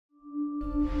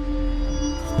Hi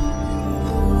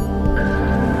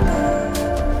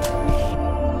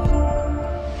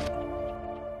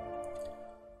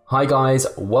guys,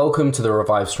 welcome to the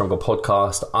Revive Stronger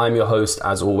podcast. I'm your host,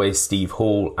 as always, Steve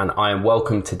Hall, and I am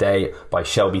welcomed today by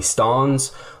Shelby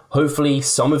Starnes. Hopefully,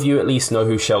 some of you at least know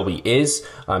who Shelby is.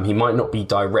 He might not be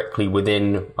directly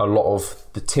within a lot of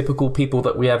the typical people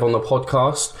that we have on the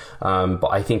podcast, but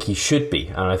I think he should be,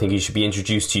 and I think he should be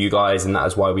introduced to you guys, and that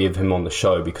is why we have him on the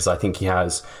show, because I think he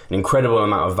has an incredible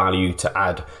amount of value to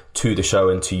add to the show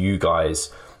and to you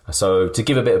guys. So to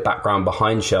give a bit of background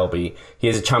behind Shelby, he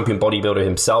is a champion bodybuilder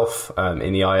himself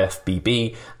in the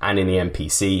IFBB and in the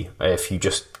NPC. If you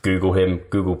just Google him,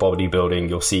 Google bodybuilding,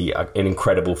 you'll see an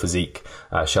incredible physique.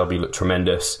 Shelby looked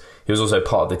tremendous. He was also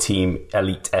part of the team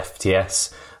Elite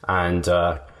FTS, and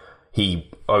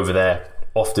he over there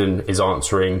often is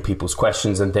answering people's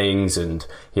questions and things, and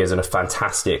he has a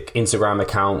fantastic Instagram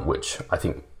account, which I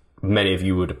think many of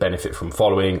you would benefit from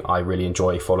following. I really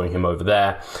enjoy following him over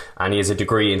there. And he has a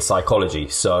degree in psychology.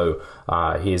 So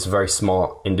he is a very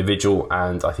smart individual,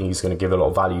 and I think he's going to give a lot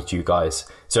of value to you guys.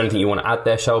 Is there anything you want to add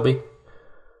there, Shelby?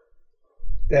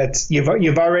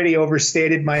 You've already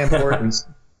overstated my importance.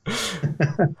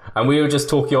 And we were just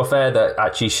talking off air that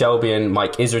actually Shelby and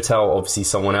Mike Israetel, obviously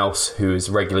someone else who is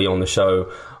regularly on the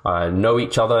show, know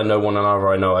each other, know one another.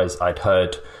 I know I'd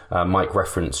heard Mike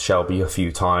reference Shelby a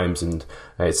few times, and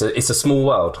it's a small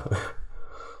world.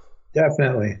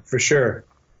 Definitely, for sure.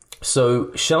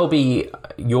 So Shelby,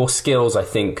 your skills, I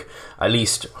think, at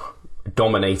least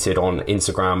dominated on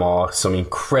Instagram, are some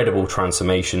incredible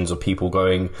transformations of people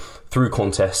going through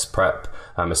contest prep,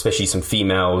 especially some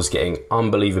females getting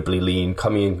unbelievably lean,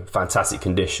 coming in fantastic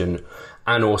condition,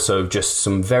 and also just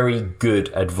some very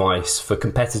good advice for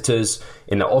competitors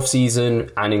in the off season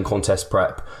and in contest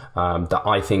prep that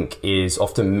I think is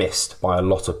often missed by a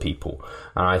lot of people.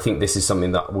 And I think this is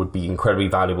something that would be incredibly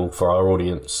valuable for our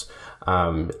audience.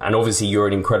 And obviously you're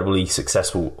an incredibly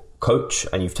successful coach,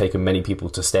 and you've taken many people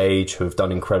to stage who have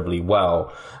done incredibly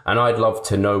well. And I'd love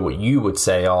to know what you would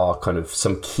say are kind of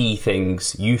some key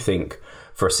things you think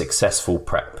for a successful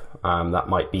prep. That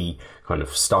might be kind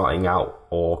of starting out,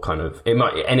 or kind of,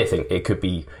 it could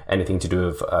be anything to do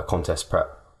with contest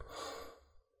prep.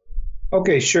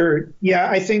 Okay, sure. Yeah,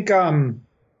 I think one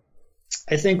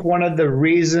of the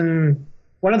reasons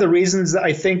that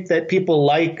I think that people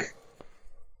like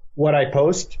what I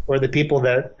post, or at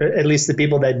least the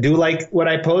people that do like what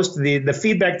I post, the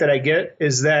feedback that I get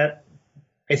is that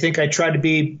I think I try to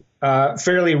be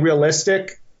fairly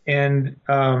realistic and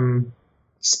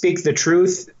speak the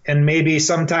truth, and maybe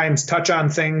sometimes touch on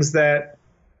things that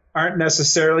aren't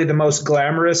necessarily the most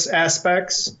glamorous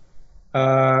aspects.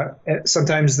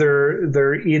 Sometimes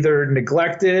they're either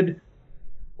neglected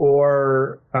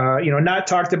or not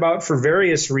talked about for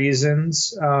various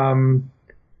reasons,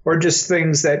 or just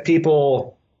things that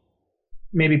people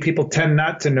tend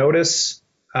not to notice,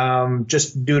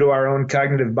 just due to our own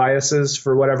cognitive biases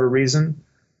for whatever reason.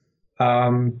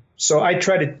 So I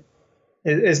try to,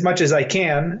 as much as I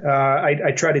can,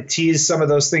 I try to tease some of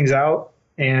those things out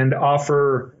and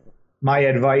offer my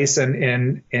advice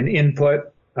and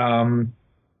input.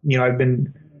 I've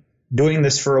been doing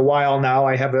this for a while now.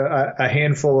 I have a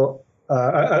handful,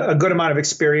 a good amount of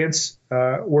experience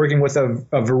working with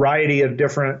a variety of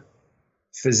different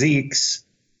physiques.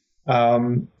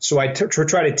 So I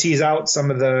try to tease out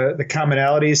some of the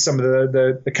commonalities, some of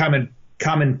the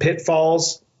common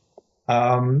pitfalls. But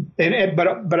I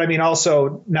mean,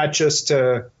 also not just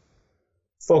to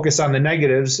focus on the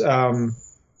negatives, to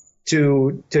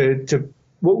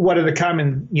what are the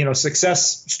common,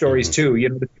 success stories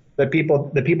too, the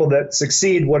people that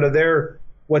succeed,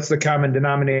 what's the common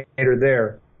denominator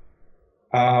there?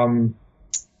 And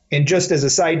just as a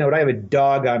side note, I have a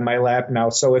dog on my lap now.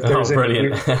 So if there's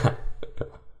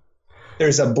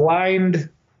there's a blind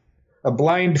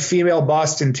female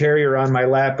Boston Terrier on my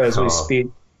lap as we speak.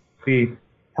 She'll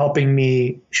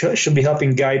be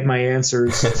helping guide my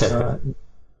answers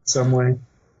some way.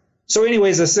 So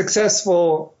anyways, a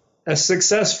successful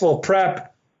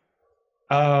prep.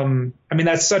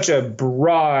 That's such a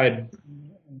broad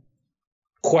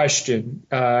question.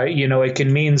 It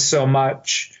can mean so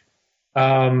much.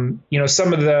 Some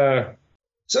of the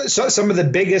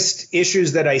biggest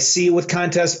issues that I see with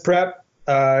contest prep,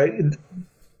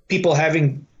 people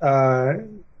having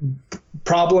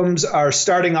problems are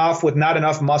starting off with not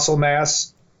enough muscle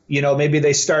mass. Maybe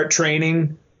they start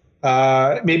training.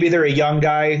 Maybe they're a young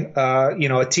guy,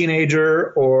 a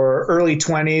teenager or early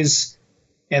 20s,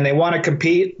 and they want to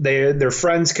compete. Their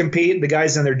friends compete. The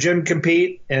guys in their gym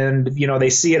compete, and they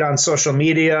see it on social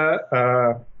media.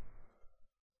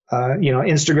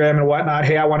 Instagram and whatnot.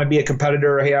 Hey, I want to be a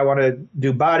competitor. Hey, I want to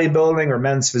do bodybuilding or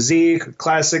men's physique,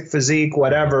 classic physique,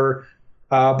 whatever.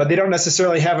 But they don't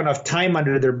necessarily have enough time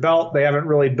under their belt. They haven't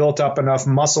really built up enough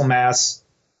muscle mass.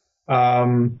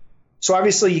 So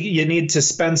obviously you need to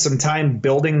spend some time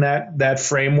building that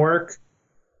framework.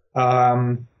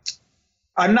 I'm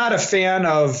not a fan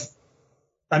of,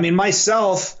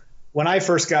 myself, when I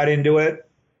first got into it,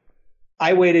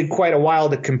 I waited quite a while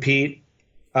to compete.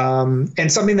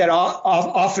 And something that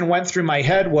often went through my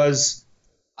head was,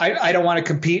 I don't want to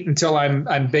compete until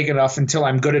I'm big enough, until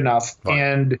I'm good enough. Right.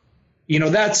 And,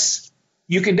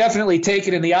 you can definitely take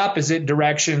it in the opposite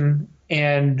direction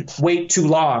and wait too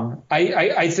long.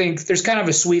 I think there's kind of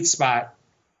a sweet spot.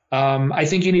 I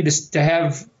think you need to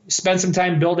spend some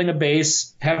time building a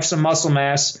base, have some muscle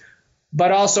mass,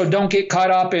 but also don't get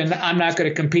caught up in, I'm not going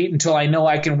to compete until I know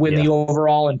I can win the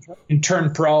overall and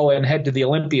turn pro and head to the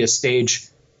Olympia stage.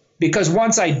 Because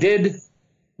once I did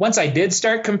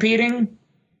start competing,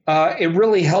 it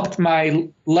really helped my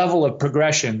level of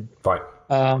progression. Right.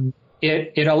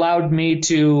 It allowed me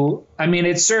to,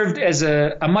 it served as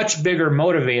a much bigger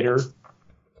motivator,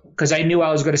 because I knew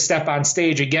I was going to step on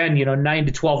stage again, 9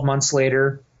 to 12 months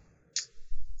later.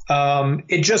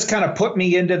 It just kind of put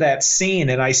me into that scene,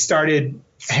 and I started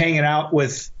hanging out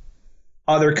with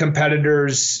other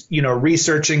competitors,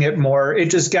 researching it more. It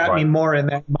just got me more in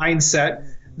that mindset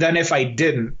than if I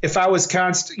didn't. If I was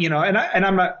constant, and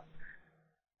I'm not,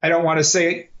 I don't want to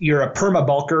say you're a perma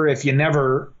bulker if you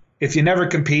never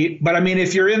compete, but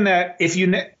if you're in that, if you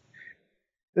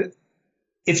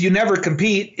never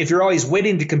compete, if you're always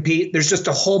waiting to compete, there's just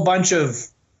a whole bunch of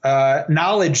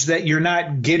knowledge that you're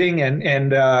not getting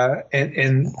and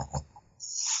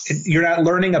you're not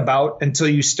learning about until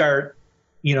you start,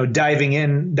 diving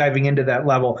into that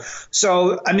level.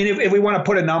 So, if we want to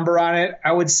put a number on it,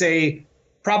 I would say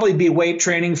probably be weight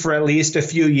training for at least a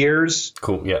few years.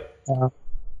 Cool. Yeah.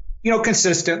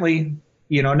 Consistently,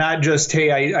 not just,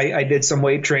 hey, I did some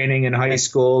weight training in high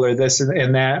school or this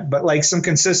and that, but like some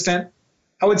consistent,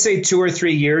 I would say 2 or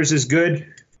 3 years is good,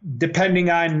 depending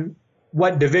on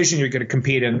what division you're going to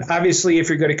compete in. Obviously, if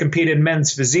you're going to compete in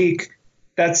men's physique,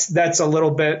 that's a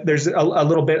little bit, there's a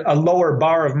little bit, a lower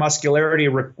bar of muscularity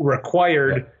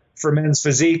required for men's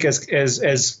physique as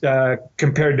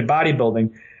compared to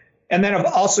bodybuilding. And then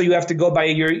also you have to go by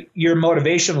your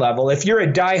motivation level. If you're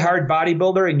a diehard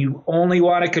bodybuilder and you only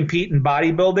want to compete in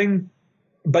bodybuilding,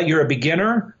 but you're a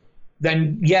beginner,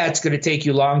 then it's going to take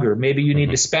you longer. Maybe you need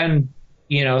to spend,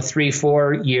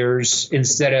 3-4 years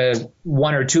instead of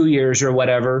 1 or 2 years or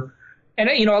whatever. And,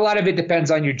 a lot of it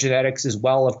depends on your genetics as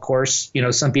well, of course.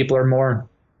 Some people are more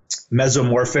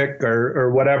mesomorphic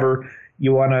or whatever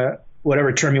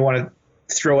whatever term you want to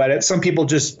throw at it. Some people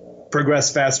just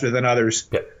progress faster than others.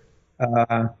 Yeah.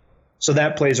 So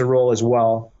that plays a role as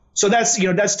well. So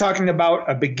that's talking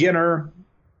about a beginner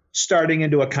starting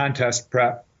into a contest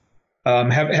prep.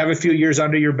 Have a few years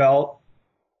under your belt.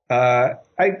 I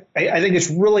think it's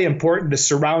really important to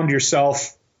surround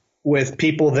yourself with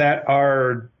people that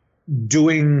are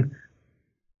doing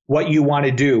what you want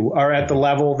to do, are at the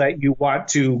level that you want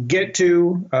to get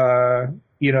to,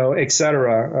 et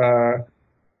cetera.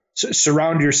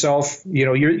 Surround yourself.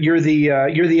 You're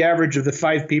the average of the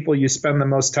 5 people you spend the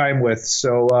most time with.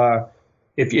 So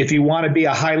if you want to be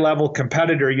a high level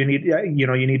competitor, you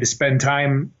need to spend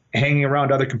time hanging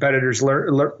around other competitors,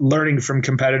 learning from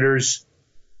competitors,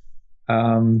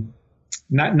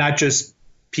 not just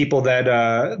people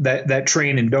that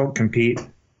train and don't compete.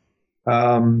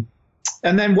 And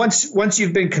then once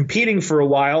you've been competing for a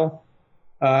while,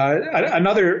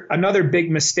 another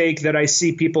big mistake that I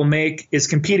see people make is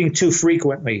competing too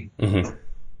frequently.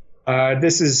 Mm-hmm.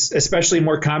 This is especially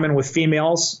more common with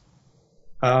females.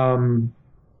 And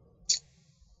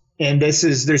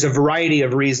there's a variety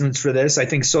of reasons for this. I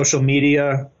think social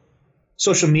media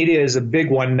is a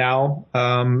big one now.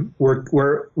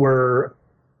 Where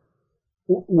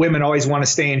women always want to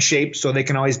stay in shape, so they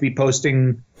can always be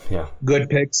posting good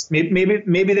pics.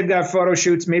 Maybe they've got photo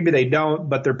shoots, maybe they don't,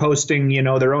 but they're posting,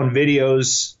 their own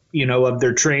videos, of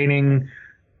their training,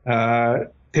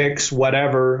 pics,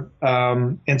 whatever.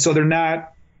 And so they're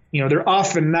not, they're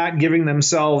often not giving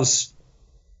themselves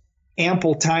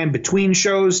ample time between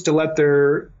shows to let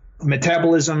their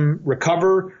metabolism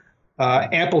recover,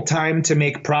 ample time to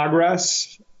make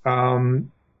progress,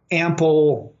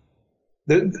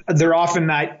 they're often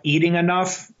not eating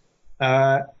enough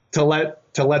to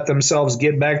let themselves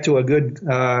get back to a good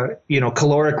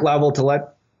caloric level, to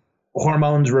let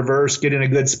hormones reverse, get in a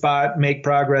good spot, make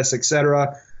progress,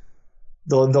 etc.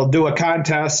 they'll do a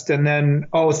contest, and then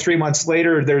 3 months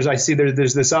later there's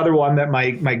this other one that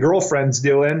my girlfriend's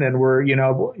doing, and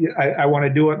I want to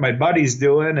do what my buddy's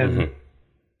doing, and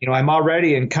I'm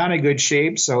already in kind of good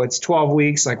shape, so it's 12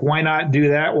 weeks, like why not do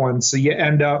that one? So they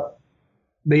end up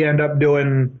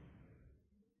doing,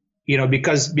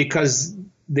 because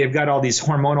they've got all these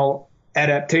hormonal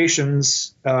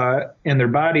adaptations in their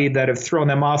body that have thrown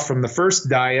them off from the first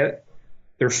diet.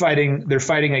 They're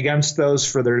fighting against those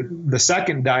for the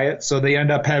second diet, so they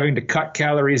end up having to cut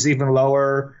calories even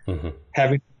lower,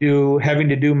 having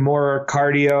to do more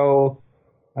cardio.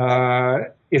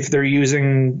 If they're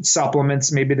using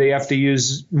supplements, maybe they have to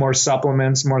use more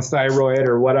supplements, more thyroid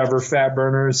or whatever, fat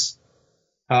burners,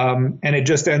 and it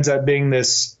just ends up being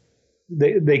this.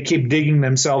 They keep digging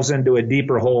themselves into a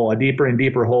deeper and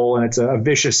deeper hole, and it's a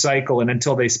vicious cycle. And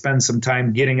until they spend some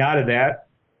time getting out of that,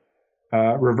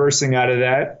 reversing out of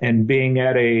that, and being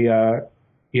at a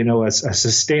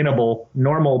sustainable,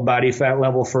 normal body fat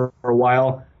level for a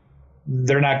while,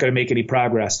 they're not going to make any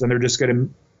progress. And they're just going to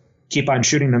keep on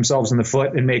shooting themselves in the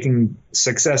foot and making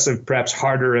successive preps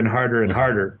harder and harder and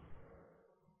harder.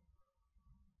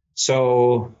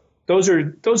 So those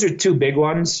are two big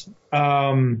ones.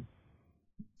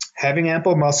 Having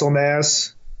ample muscle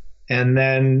mass, and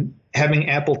then having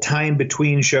ample time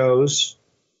between shows.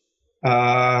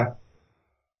 I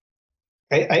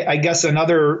guess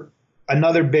another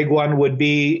big one would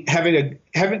be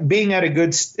being at a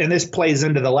good, and this plays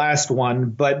into the last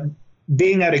one, but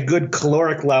being at a good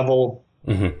caloric level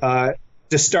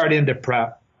to start into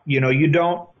prep. You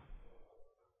don't,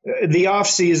 the off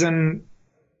season,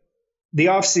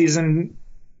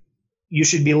 you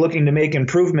should be looking to make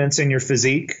improvements in your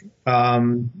physique,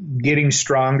 getting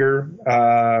stronger,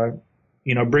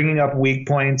 bringing up weak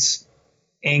points,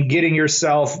 and getting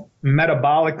yourself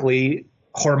metabolically,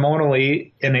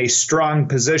 hormonally in a strong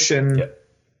position.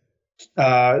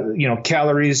 Yep.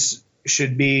 Calories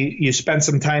should be, you spend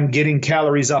some time getting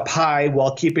calories up high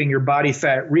while keeping your body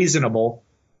fat reasonable.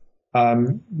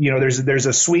 There's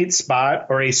a sweet spot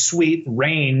or a sweet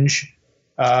range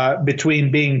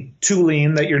between being too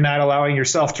lean that you're not allowing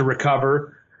yourself to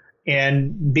recover,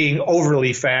 and being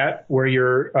overly fat where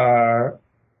you're,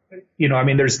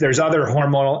 there's other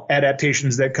hormonal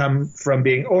adaptations that come from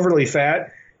being overly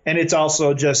fat. And it's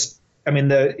also just,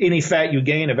 any fat you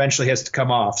gain eventually has to come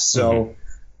off. So,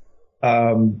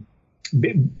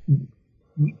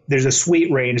 there's a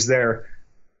sweet range there.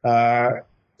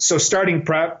 So starting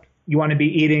prep, you want to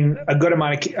be eating a good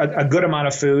amount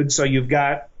of food, so you've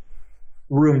got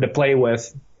room to play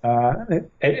with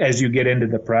as you get into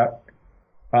the prep.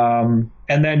 And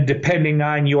then depending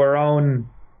on your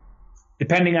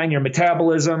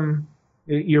metabolism,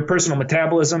 your personal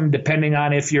metabolism, depending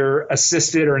on if you're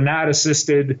assisted or not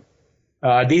assisted,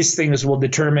 these things will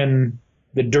determine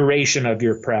the duration of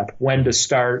your prep, when to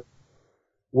start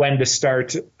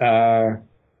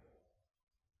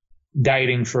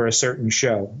dieting for a certain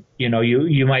show.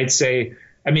 You might say,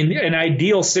 an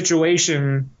ideal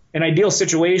situation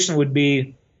would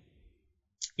be,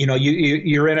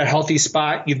 you're in a healthy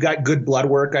spot. You've got good blood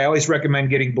work. I always recommend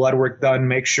getting blood work done.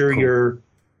 Make sure your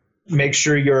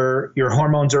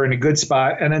hormones are in a good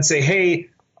spot, and then say, hey,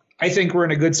 I think we're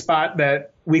in a good spot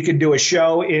that we could do a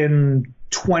show in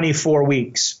 24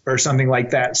 weeks or something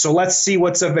like that. So let's see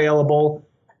what's available.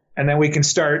 And then we can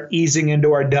start easing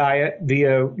into our diet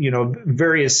via,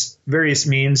 various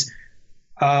means.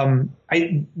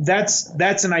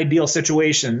 That's an ideal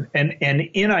situation. And an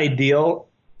unideal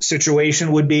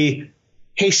situation would be,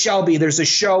 hey, Shelby, there's a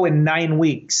show in 9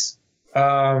 weeks.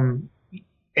 And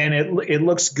it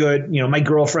looks good. My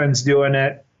girlfriend's doing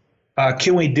it.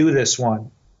 Can we do this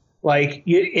one? Like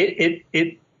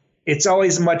it's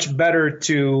always much better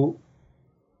to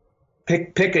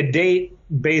pick a date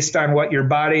based on what your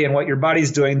body and what your body's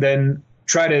doing than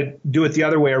try to do it the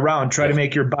other way around. Try to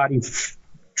make your body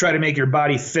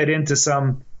fit into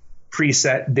some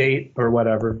preset date or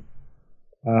whatever.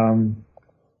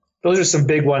 Those are some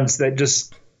big ones that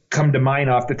just come to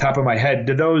mind off the top of my head.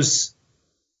 Do those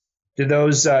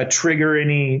trigger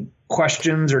any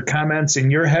questions or comments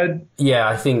in your head? Yeah,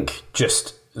 I think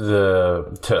just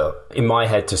in my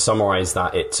head, to summarize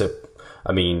that, it's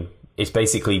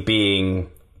basically being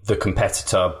the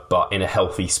competitor, but in a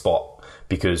healthy spot.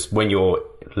 Because when you're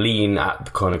lean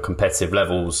at kind of competitive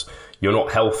levels, you're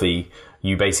not healthy.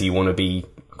 You basically want to be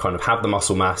kind of have the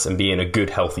muscle mass and be in a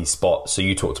good healthy spot. So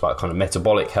you talked about kind of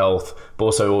metabolic health, but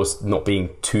also not being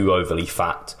too overly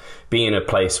fat, being in a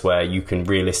place where you can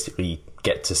realistically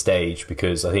get to stage.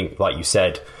 Because I think, like you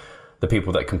said, the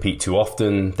people that compete too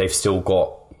often, they've still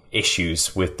got,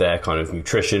 issues with their kind of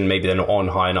nutrition. Maybe they're not on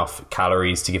high enough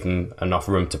calories to give them enough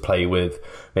room to play with.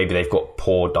 Maybe they've got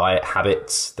poor diet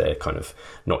habits. They're kind of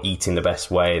not eating the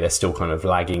best way. They're still kind of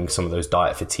lagging some of those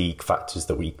diet fatigue factors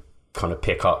that we kind of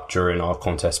pick up during our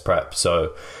contest prep.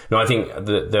 So, no, I think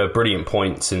they're brilliant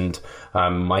points. And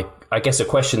I guess a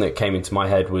question that came into my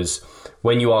head was,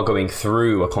 when you are going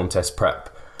through a contest prep,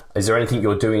 is there anything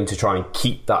you're doing to try and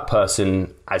keep that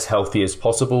person as healthy as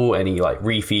possible? Any like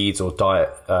refeeds or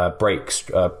diet breaks,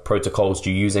 protocols?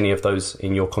 Do you use any of those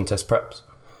in your contest preps?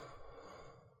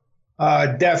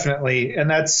 Definitely. And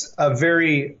that's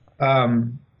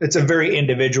it's a very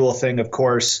individual thing, of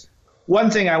course.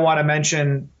 One thing I want to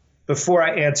mention before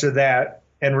I answer that,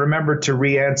 and remember to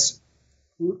re-answer,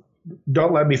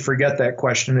 don't let me forget that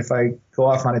question if I go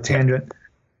off on a tangent.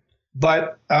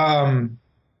 But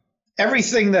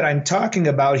everything that I'm talking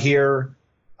about here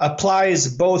applies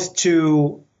both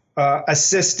to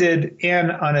assisted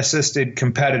and unassisted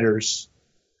competitors.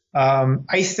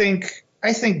 I think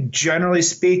generally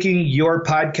speaking, your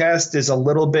podcast is a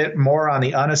little bit more on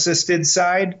the unassisted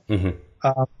side.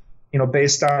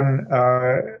 Based on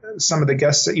some of the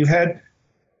guests that you've had.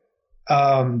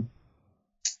 And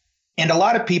a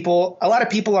lot of people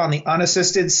on the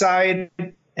unassisted side,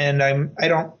 and I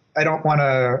don't want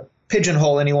to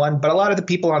pigeonhole anyone, but a lot of the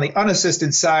people on the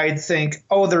unassisted side think,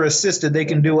 oh, they're assisted, they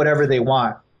can do whatever they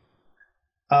want.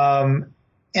 And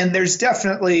there's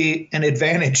definitely an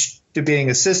advantage to being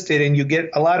assisted, and you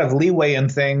get a lot of leeway in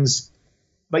things,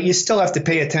 but you still have to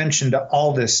pay attention to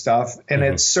all this stuff. And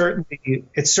it's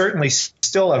certainly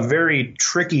still a very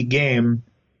tricky game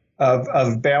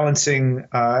of balancing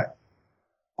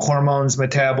hormones,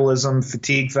 metabolism,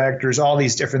 fatigue factors, all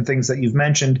these different things that you've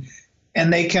mentioned.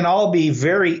 And they can all be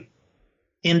very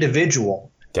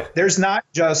individual. Yeah. There's not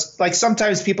just like,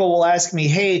 sometimes people will ask me,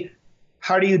 hey,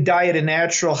 how do you diet a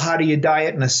natural? How do you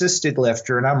diet an assisted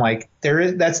lifter? And I'm like,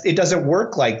 it doesn't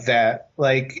work like that.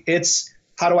 Like, it's,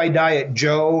 how do I diet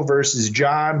Joe versus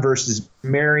John versus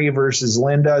Mary versus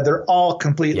Linda? They're all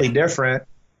completely different.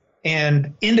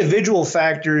 And individual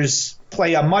factors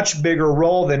play a much bigger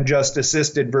role than just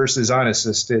assisted versus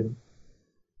unassisted.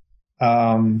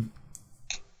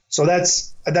 So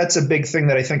that's a big thing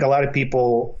that I think a lot of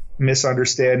people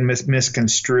misunderstand,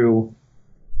 misconstrue.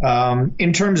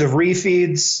 In terms of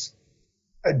refeeds,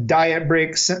 diet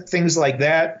breaks, things like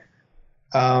that.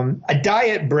 A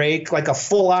diet break, like a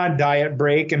full-on diet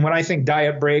break, and when I think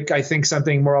diet break, I think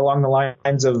something more along the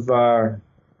lines of,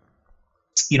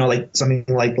 like something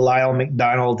like Lyle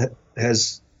McDonald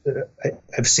has.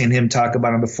 I've seen him talk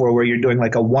about it before, where you're doing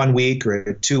like a 1 week or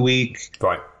a 2 week,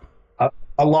 right?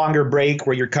 A longer break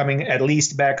where you're coming at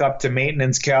least back up to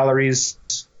maintenance calories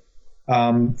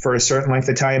for a certain length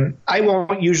of time. I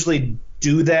won't usually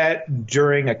do that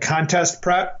during a contest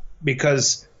prep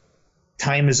because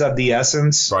time is of the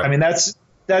essence. Right. I mean,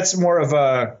 that's more of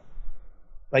a,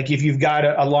 like, if you've got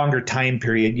a longer time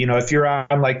period, if you're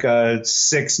on like a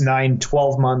 6, 9,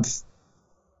 12 month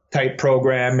type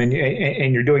program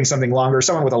and you're doing something longer,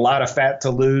 someone with a lot of fat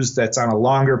to lose that's on a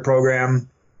longer program,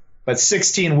 but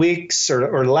 16 weeks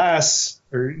or less,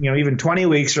 or, even 20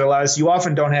 weeks or less, you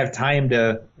often don't have time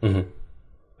to, you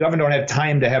often don't have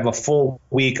time to have a full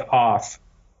week off.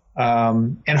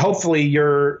 And hopefully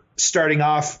you're starting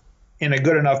off in a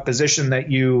good enough position that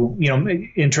you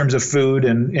in terms of food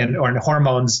and or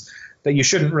hormones, that you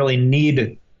shouldn't really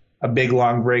need a big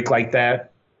long break like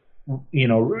that,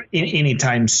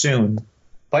 anytime soon.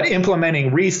 But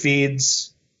implementing refeeds,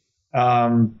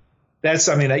 that's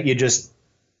something that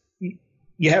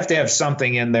you have to have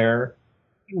something in there,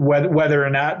 whether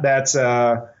or not that's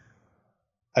a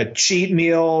cheat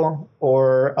meal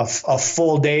or a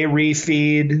full day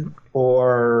refeed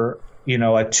or a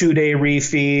 2-day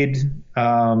refeed.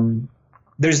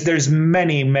 There's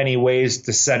many ways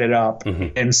to set it up,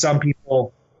 and some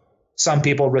people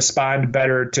respond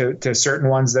better to certain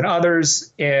ones than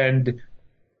others, and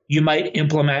you might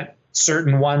implement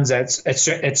certain ones at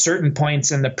certain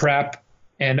points in the prep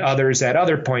and others at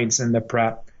other points in the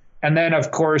prep. And then, of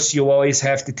course, you always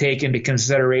have to take into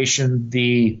consideration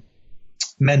the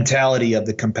mentality of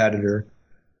the competitor.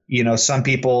 Some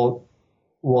people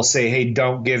will say, hey,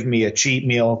 don't give me a cheat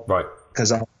meal, right?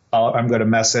 Because I'm going to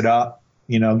mess it up.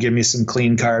 Give me some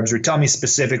clean carbs, or tell me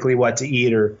specifically what to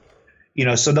eat, or,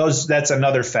 so that's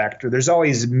another factor. There's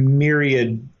always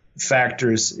myriad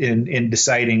factors in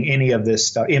deciding any of this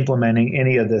stuff, implementing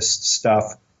any of this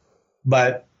stuff.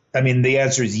 But I mean, the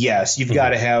answer is yes. You've got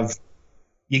to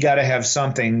have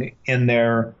something in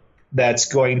there that's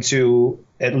going to,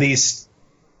 at least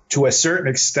to a certain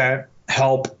extent,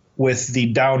 help with the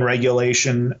down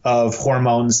regulation of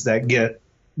hormones that get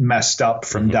messed up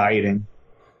from dieting.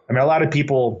 I mean, a lot of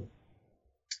people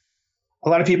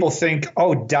think,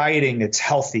 oh, dieting, it's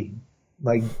healthy.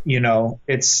 Like, it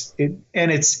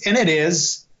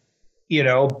is,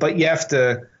 but you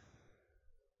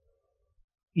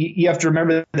have to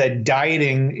remember that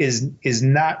dieting is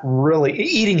not really,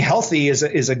 eating healthy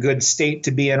is a good state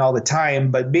to be in all the time,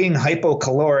 but being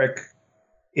hypocaloric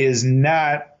is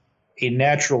not a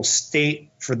natural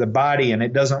state for the body, and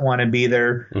it doesn't want to be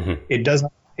there. It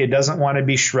doesn't want to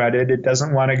be shredded. It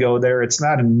doesn't want to go there. It's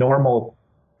not a normal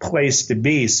place to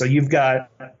be. So you've got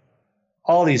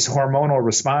all these hormonal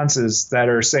responses that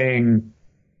are saying,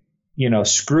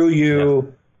 screw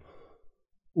you,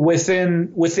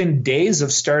 within days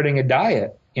of starting a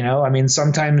diet. I mean,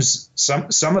 sometimes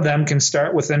some of them can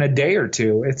start within a day or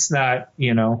two. It's not,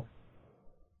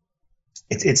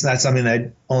 it's not something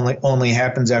that only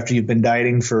happens after you've been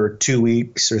dieting for 2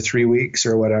 weeks or 3 weeks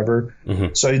or whatever.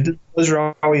 So those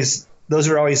are always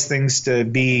things to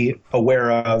be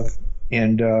aware of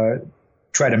and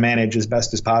try to manage as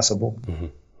best as possible.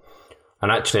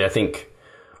 And actually, I think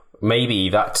maybe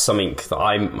that's something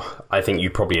that I think you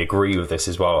probably agree with this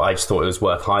as well. I just thought it was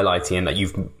worth highlighting, and that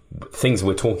things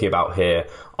we're talking about here,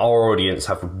 our audience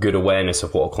have a good awareness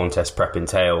of what a contest prep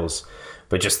entails.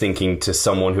 But just thinking to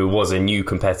someone who was a new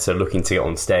competitor looking to get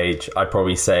on stage, I'd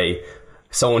probably say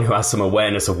someone who has some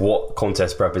awareness of what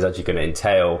contest prep is actually going to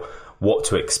entail, what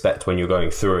to expect when you're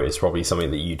going through it, is probably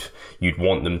something that you'd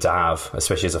want them to have,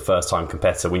 especially as a first-time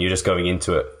competitor. When you're just going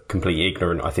into it completely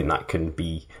ignorant, I think that can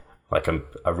be like a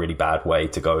really bad way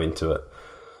to go into it.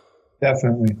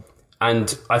 Definitely.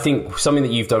 And I think something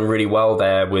that you've done really well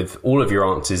there with all of your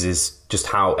answers is just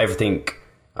how everything,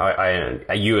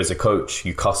 you as a coach,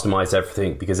 you customize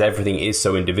everything, because everything is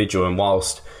so individual. And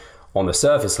whilst on the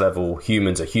surface level,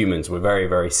 humans are humans, we're very,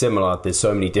 very similar, there's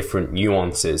so many different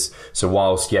nuances. So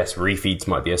whilst, yes, refeeds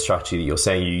might be a strategy that you're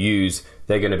saying you use,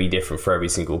 they're going to be different for every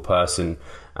single person.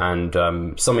 And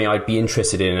something I'd be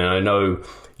interested in, and I know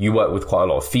you work with quite a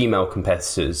lot of female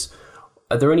competitors,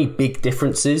 are there any big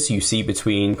differences you see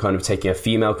between kind of taking a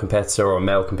female competitor or a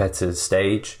male competitor's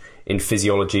stage in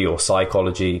physiology or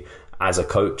psychology as a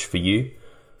coach for you?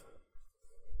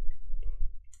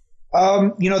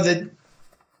 The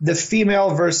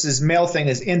female versus male thing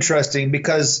is interesting,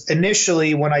 because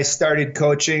initially when I started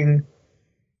coaching,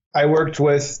 I worked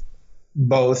with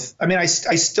both. I mean, I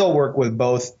still work with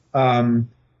both,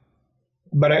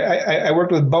 but I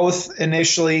worked with both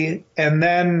initially. And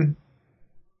then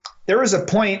there was a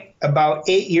point about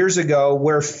 8 years ago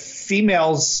where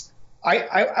females,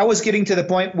 I was getting to the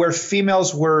point where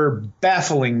females were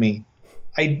baffling me.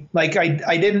 I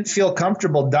didn't feel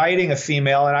comfortable dieting a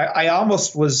female, and I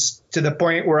almost was to the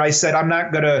point where I said, I'm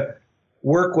not going to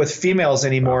work with females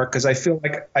anymore, because I feel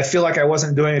like I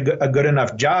wasn't doing a good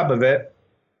enough job of it.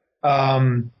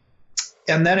 And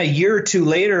then a year or two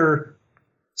later,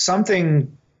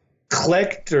 something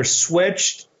clicked or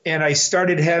switched, and I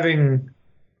started having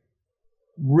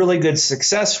really good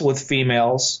success with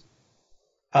females.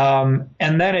 And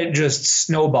then it just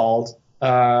snowballed.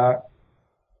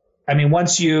 I mean,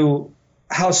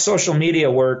 how social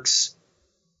media works,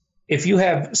 if you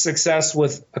have success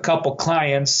with a couple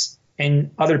clients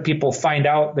and other people find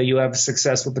out that you have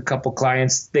success with a couple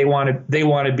clients, they want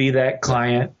to be that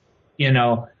client,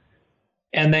 and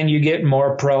then you get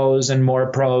more pros and more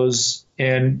pros.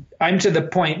 And I'm to the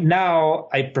point now,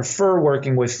 I prefer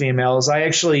working with females. I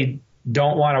actually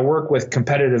don't want to work with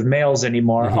competitive males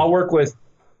anymore. Mm-hmm.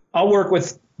 I'll work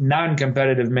with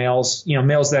non-competitive males,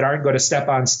 males that aren't going to step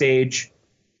on stage.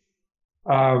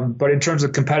 But in terms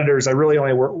of competitors, I really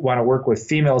only want to work with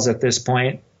females at this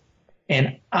point.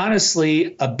 And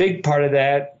honestly, a big part of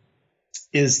that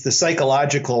is the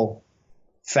psychological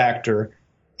factor.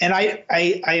 And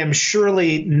I am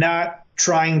surely not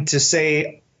trying to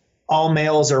say all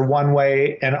males are one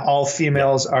way and all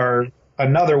females are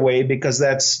another way, because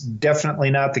that's definitely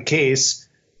not the case.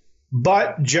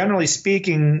 But generally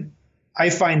speaking, I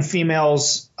find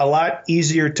females a lot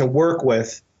easier to work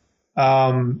with.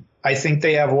 I think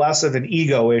they have less of an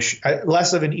ego.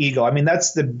 I mean,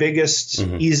 that's the biggest,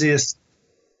 easiest.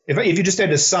 If you just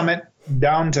had to sum it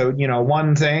down to,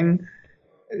 one thing,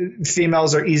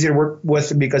 females are easier to work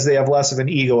with because they have less of an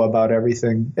ego about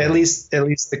everything. At least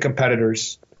the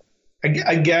competitors.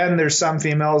 Again, there's some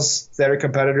females that are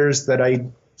competitors that I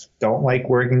don't like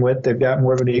working with. They've got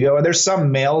more of an ego. And there's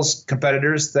some males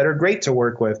competitors that are great to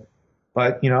work with.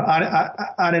 But,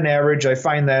 on an average, I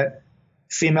find that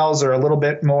females are a little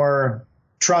bit more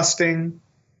trusting,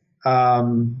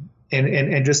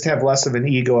 and just have less of an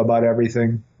ego about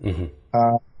everything. Mm-hmm.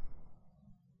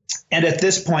 And at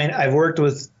this point, I've worked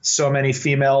with so many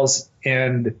females,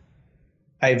 and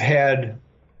I've had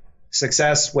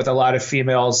success with a lot of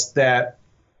females that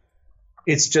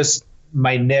it's just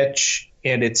my niche,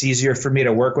 and it's easier for me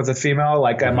to work with a female.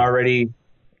 Like I'm already,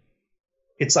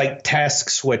 it's like task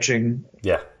switching.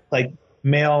 Yeah. Like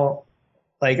male,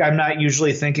 like I'm not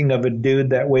usually thinking of a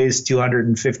dude that weighs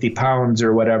 250 pounds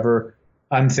or whatever.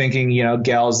 I'm thinking,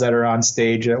 gals that are on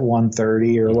stage at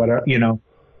 130 or whatever,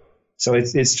 So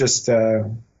it's just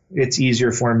it's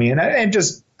easier for me, and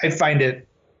I find it.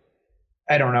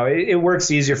 I don't know. It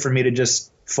works easier for me to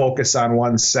just focus on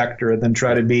one sector than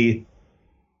try to be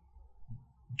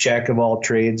jack of all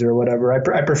trades or whatever.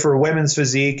 I prefer women's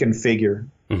physique and figure.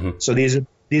 Mm-hmm. So these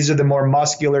are the more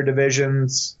muscular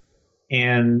divisions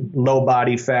and low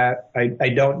body fat. I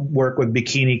don't work with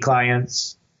bikini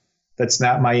clients. That's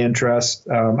not my interest.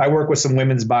 I work with some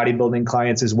women's bodybuilding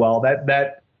clients as well.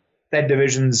 That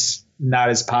division's not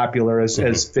as popular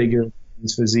as figure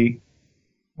and physique.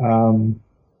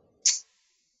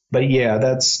 But yeah,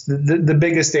 that's the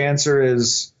biggest answer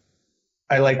is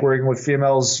I like working with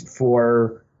females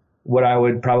for what I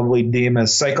would probably deem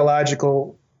as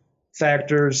psychological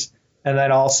factors. And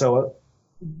then also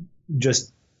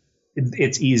just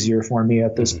it's easier for me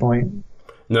at this point.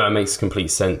 No, it makes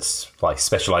complete sense. Like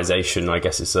specialization, I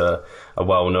guess it's a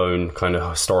well-known kind of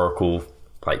historical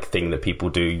like thing that people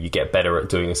do. You get better at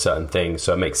doing a certain thing,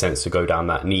 so it makes sense to go down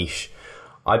that niche.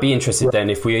 I'd be interested then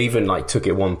if we even like took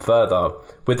it one further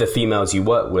with the females you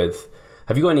work with.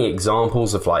 Have you got any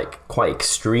examples of like quite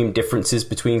extreme differences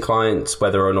between clients,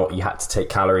 whether or not you had to take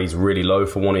calories really low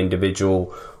for one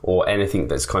individual or anything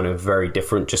that's kind of very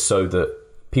different, just so that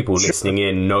people listening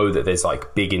in know that there's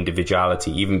like big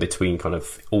individuality even between kind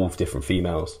of all different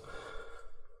females?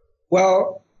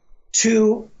 Well,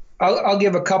 I'll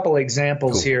give a couple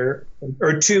examples here,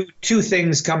 or two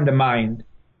things come to mind.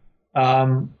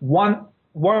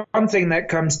 One thing that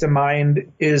comes to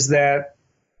mind is that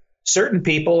certain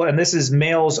people, and this is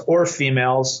males or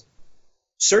females,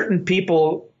 certain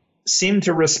people seem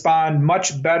to respond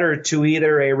much better to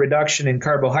either a reduction in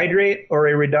carbohydrate or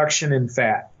a reduction in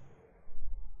fat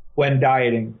when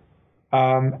dieting.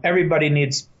 Everybody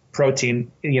needs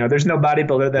protein. There's no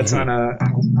bodybuilder that's on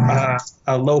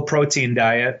a low protein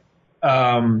diet.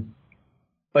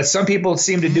 But some people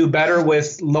seem to do better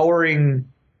with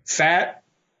lowering fat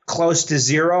close to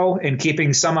zero and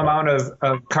keeping some amount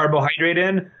of carbohydrate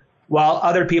in, while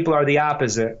other people are the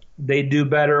opposite. They do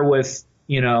better with,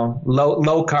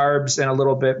 low carbs and a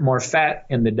little bit more fat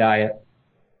in the diet.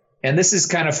 And this is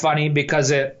kind of funny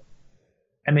because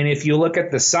if you look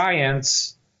at the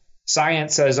science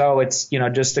says, it's,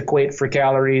 just equate for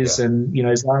calories and,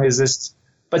 as long as this,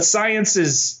 but science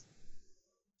is,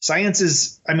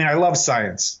 I love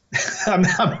science. I'm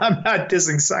not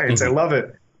dissing science. I love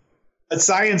it. But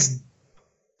science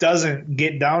doesn't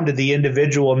get down to the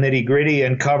individual nitty gritty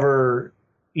and cover,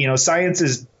 science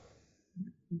is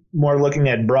more looking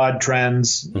at broad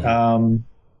trends.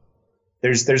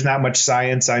 There's not much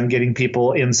science on getting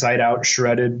people inside out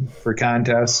shredded for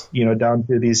contests, down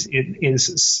to these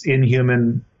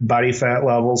inhuman body fat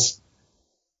levels.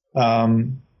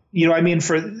 There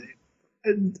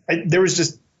was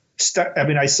just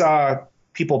I saw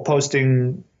people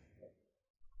posting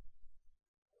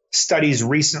studies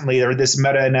recently, or this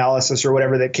meta-analysis or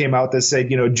whatever that came out that said,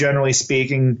 generally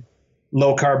speaking,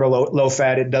 low carb or low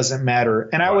fat, it doesn't matter.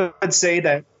 And I would say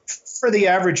that for the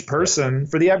average person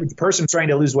trying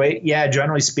to lose weight, yeah,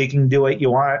 generally speaking, do what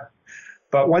you want.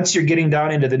 But once you're getting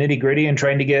down into the nitty-gritty and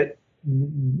trying to get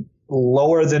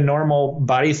lower than normal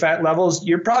body fat levels,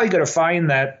 you're probably going to find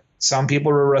that some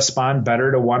people will respond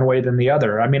better to one way than the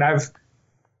other.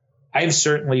 I've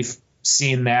certainly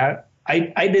seen that.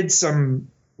 I did some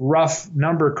rough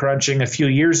number crunching a few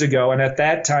years ago, and at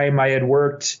that time I had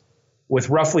worked with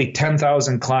roughly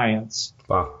 10,000 clients.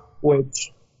 Wow.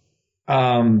 Which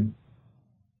I'm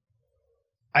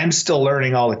still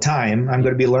learning all the time. I'm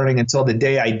going to be learning until the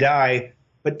day I die.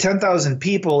 But 10,000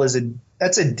 people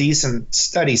that's a decent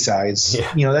study size.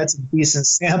 Yeah. That's a decent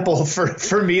sample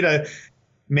for me to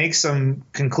make some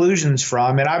conclusions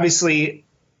from. And obviously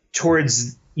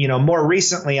towards, more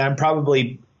recently, I'm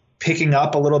probably picking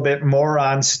up a little bit more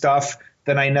on stuff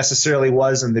than I necessarily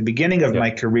was in the beginning of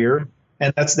my career.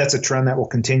 And that's a trend that will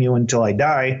continue until I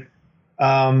die.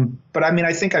 But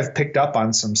I think I've picked up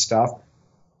on some stuff.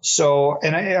 So,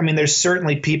 and there's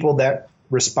certainly people that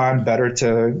respond better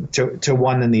to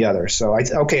one than the other. So I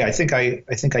think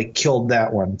I killed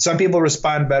that one. Some people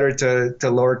respond better to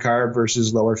lower carb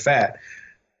versus lower fat.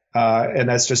 And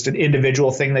that's just an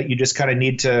individual thing that you just kind of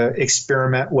need to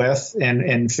experiment with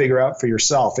and figure out for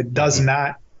yourself. It does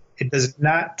not it does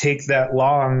not take that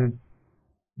long.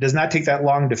 Does not take that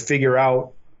long to figure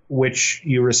out which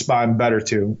you respond better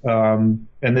to.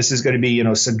 And this is going to be,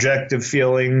 subjective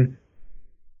feeling,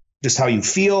 just how you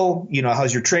feel,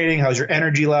 how's your training, how's your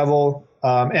energy level,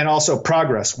 and also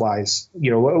progress wise,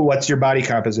 what's your body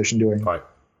composition doing? Right.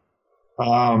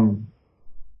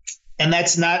 And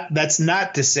that's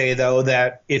not to say though,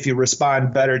 that if you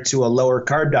respond better to a lower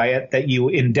carb diet, that you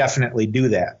indefinitely do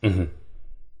that. Mm-hmm.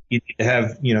 You need to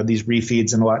have, these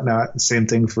refeeds and whatnot. Same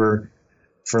thing for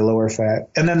lower fat.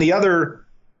 And then the other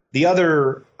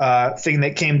thing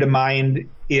that came to mind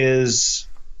is,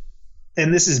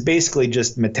 and this is basically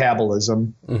just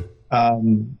metabolism.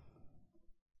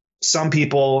 Some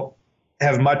people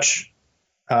have much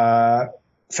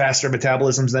faster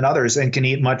metabolisms than others and can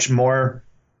eat much more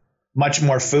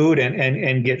food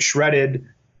and get shredded.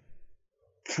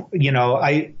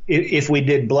 If we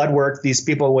did blood work, these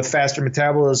people with faster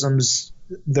metabolisms,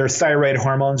 their thyroid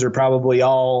hormones are probably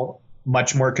all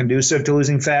much more conducive to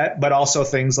losing fat, but also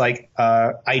things like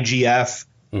IGF,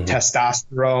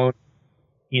 testosterone,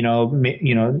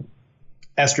 estrogen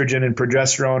and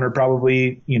progesterone are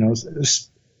probably,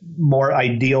 more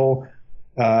ideal.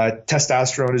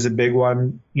 Testosterone is a big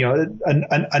one,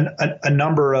 a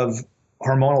number of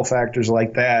hormonal factors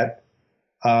like that.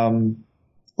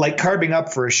 Like carbing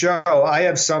up for a show. I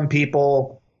have some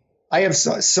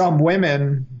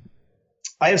women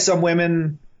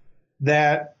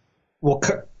that will,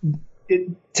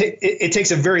 it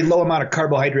takes a very low amount of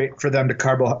carbohydrate for them to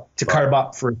carb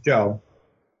up for a show.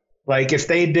 Like if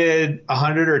they did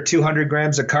 100 or 200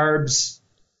 grams of carbs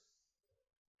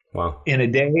in a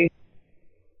day,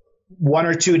 1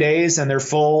 or 2 days, and they're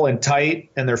full and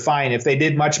tight and they're fine. If they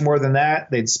did much more than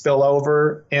that, they'd spill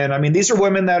over. And I mean, these are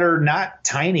women that are not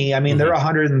tiny. I mean, they're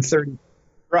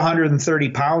 130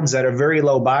 pounds at a very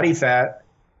low body fat.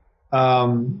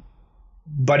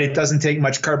 But it doesn't take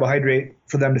much carbohydrate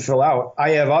for them to fill out.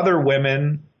 I have other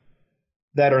women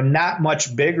that are not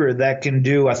much bigger that can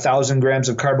do 1,000 grams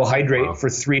of carbohydrate for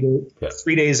 3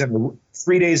 days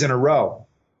in a row,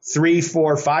 3,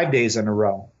 4, 5 days in a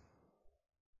row.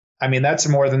 I mean, that's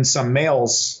more than some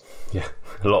males. Yeah,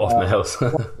 a lot of males.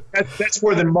 That's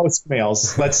more than most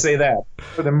males. Let's say that,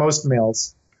 more than most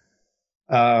males.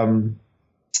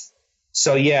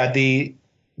 So yeah, the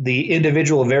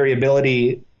individual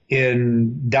variability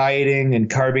in dieting and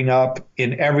carbing up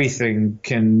in everything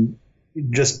can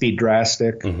just be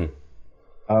drastic. Mm-hmm.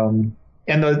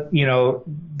 And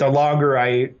the longer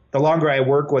I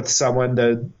work with someone,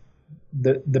 the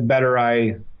better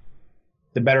I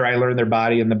learn their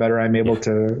body and the better I'm able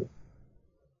to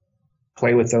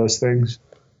play with those things.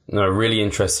 No, really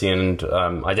interesting.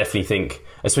 And I definitely think,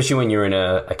 especially when you're in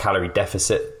a calorie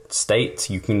deficit state,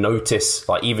 you can notice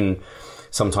like even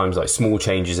sometimes like small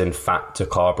changes in fat to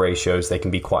carb ratios, they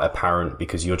can be quite apparent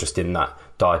because you're just in that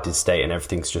dieted state and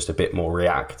everything's just a bit more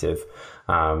reactive.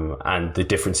 And the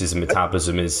differences in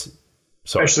metabolism is...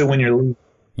 Especially when you're lean.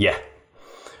 Yeah.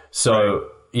 So,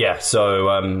 right.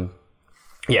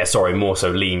 More so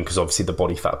lean because obviously the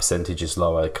body fat percentage is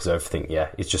lower because everything,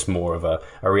 it's just more of a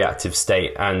reactive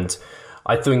state. And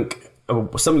I think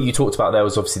something you talked about there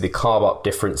was obviously the carb up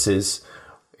differences.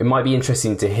 It might be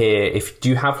interesting to hear do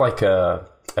you have like a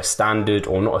standard,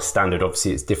 or not a standard,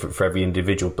 obviously it's different for every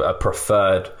individual, but a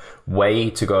preferred way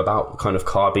to go about kind of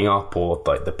carbing up, or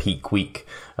like the peak week,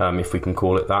 if we can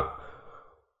call it that?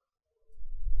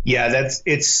 Yeah,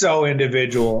 it's so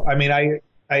individual. I mean,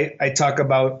 I talk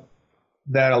about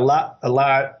that a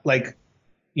lot. Like,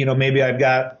 maybe I've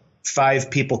got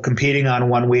 5 people competing on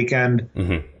one weekend,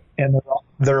 mm-hmm. and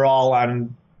they're all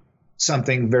on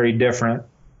something very different.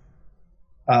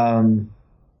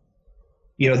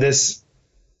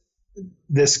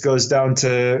 This goes down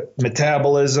to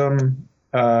metabolism.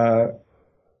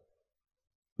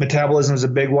 Metabolism is a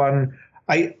big one.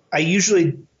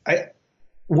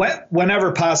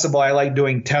 Whenever possible, I like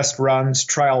doing test runs,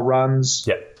 trial runs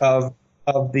of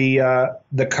the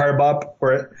carb up,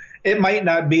 where it might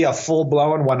not be a full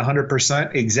blown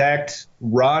 100% exact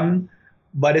run,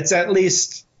 but it's at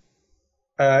least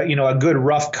a good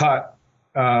rough cut,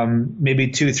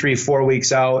 maybe 2, 3, 4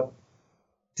 weeks out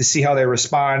to see how they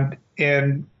respond.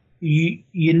 And you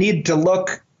need to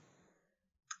look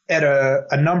at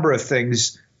a number of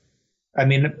things. I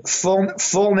mean,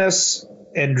 fullness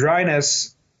and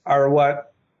dryness are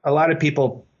what a lot of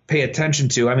people pay attention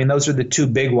to. I mean, those are the 2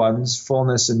 big ones,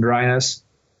 fullness and dryness.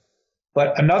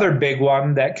 But another big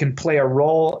one that can play a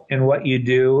role in what you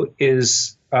do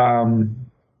is what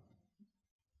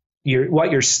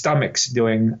your stomach's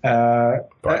doing.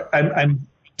 I'm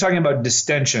talking about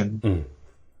distension.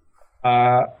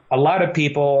 A lot of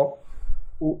people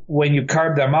when you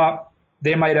carb them up,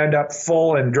 they might end up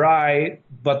full and dry,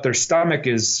 but their stomach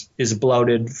is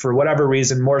bloated for whatever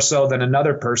reason, more so than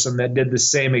another person that did the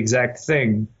same exact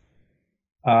thing.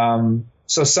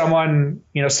 So someone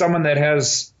that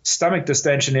has stomach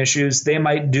distension issues, they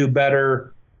might do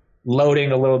better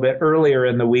loading a little bit earlier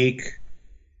in the week.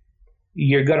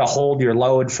 You're going to hold your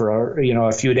load for,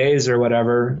 a few days or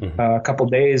whatever, a couple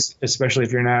days, especially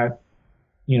if you're not,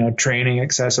 training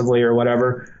excessively or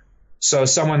whatever. So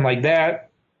someone like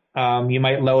that, you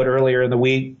might load earlier in the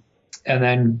week and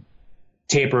then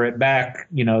taper it back,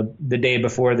 the day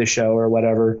before the show or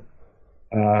whatever.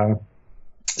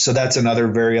 So that's another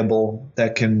variable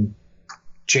that can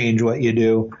change what you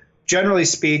do. Generally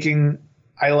speaking,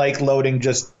 I like loading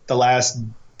just the last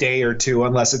day or two,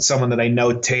 unless it's someone that I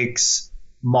know takes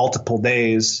multiple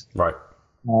days. Right.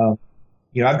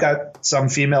 I've got some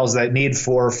females that need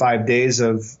 4 or 5 days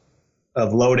of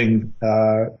loading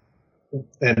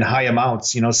in high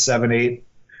amounts, 7, 8,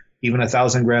 even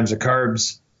 1,000 grams of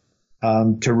carbs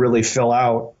to really fill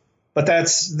out. But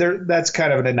that's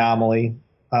kind of an anomaly.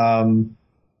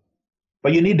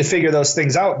 But you need to figure those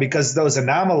things out, because those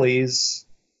anomalies,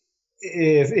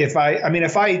 if I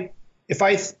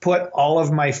put all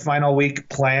of my final week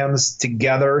plans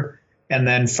together and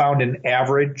then found an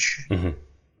average,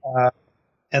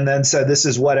 and then said this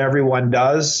is what everyone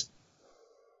does,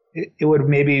 it would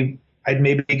I'd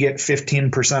maybe get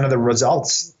 15% of the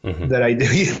results that I do.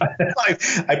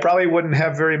 I probably wouldn't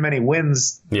have very many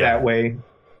wins that way.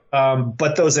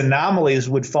 But those anomalies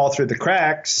would fall through the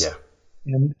cracks. Yeah.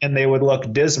 And they would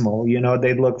look dismal,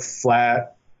 they'd look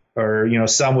flat, or,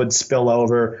 some would spill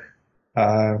over.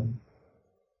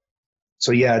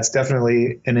 So yeah, it's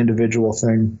definitely an individual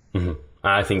thing. And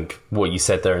I think what you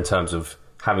said there in terms of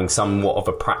having somewhat of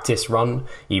a practice run,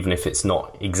 even if it's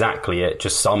not exactly it,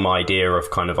 just some idea of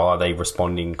kind of, are they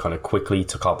responding kind of quickly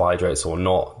to carbohydrates or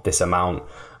not, this amount.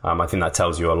 I think that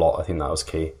tells you a lot. I think that was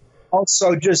key.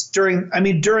 Also, just during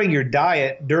your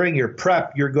diet, during your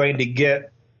prep, you're going to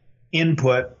get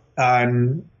input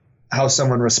on how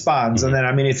someone responds. And then,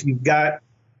 if you've got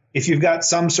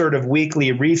some sort of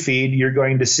weekly refeed, you're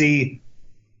going to see,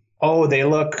 oh, they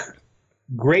look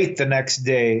great the next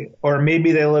day, or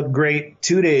maybe they look great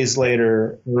 2 days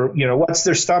later, or, what's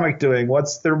their stomach doing?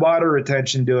 What's their water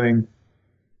retention doing?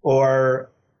 Or,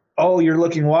 oh, you're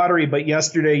looking watery, but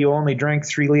yesterday you only drank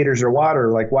 3 liters of water.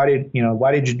 Like, why did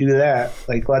you do that?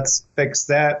 Like, let's fix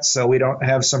that so we don't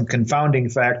have some confounding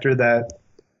factor that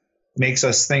makes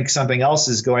us think something else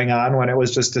is going on, when it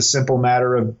was just a simple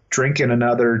matter of drinking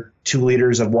another 2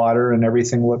 liters of water and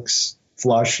everything looks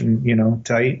flush and,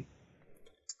 tight.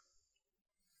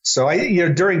 So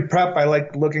during prep, I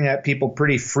like looking at people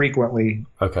pretty frequently.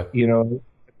 Okay.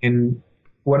 And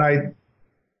when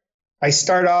I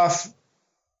start off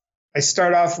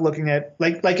looking at,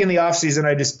 like in the off season,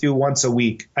 I just do once a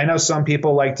week. I know some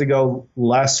people like to go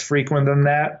less frequent than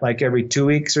that, like every 2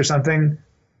 weeks or something.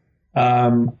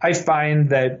 I find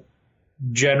that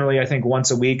generally, I think once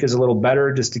a week is a little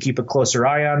better, just to keep a closer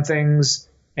eye on things.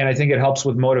 And I think it helps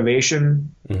with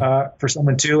motivation for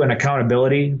someone too, and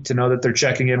accountability, to know that they're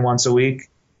checking in once a week.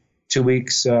 2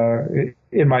 weeks, in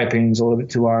my opinion, is a little bit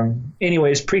too long.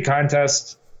 Anyways,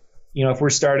 pre-contest, if we're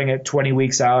starting at 20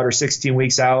 weeks out or 16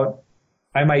 weeks out,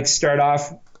 I might start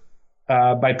off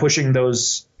by pushing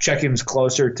those check-ins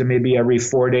closer to maybe every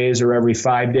 4 days or every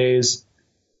 5 days.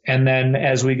 And then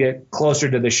as we get closer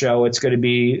to the show, it's going to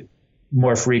be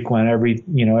more frequent, every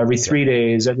 3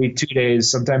 days, every 2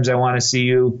 days. Sometimes I want to see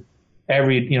you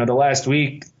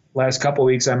the last couple of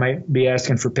weeks, I might be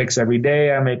asking for pics every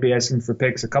day. I might be asking for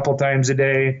pics a couple times a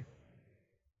day.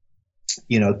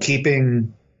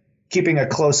 Keeping a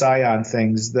close eye on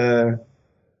things. The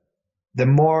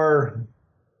more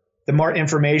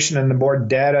information and the more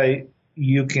data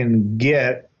you can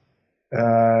get,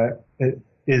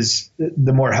 is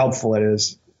the more helpful it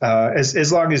is,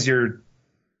 as long as you're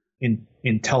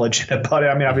intelligent about it.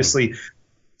 Obviously,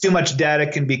 too much data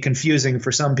can be confusing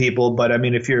for some people, but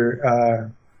if you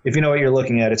know what you're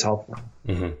looking at, it's helpful.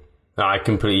 No, I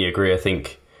completely agree. I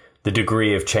think the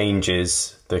degree of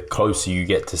changes, the closer you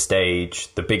get to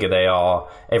stage, the bigger they are.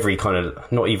 Every kind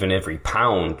of, not even every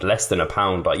pound, less than a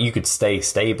pound, like you could stay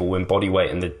stable in body weight,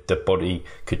 and the body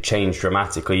could change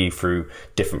dramatically through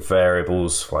different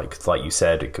variables. Like you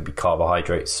said, it could be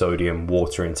carbohydrates, sodium,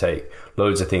 water intake.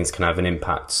 Loads of things can have an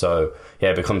impact. So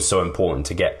yeah, it becomes so important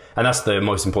to get, and that's the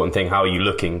most important thing. How are you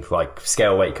looking? Like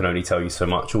scale weight can only tell you so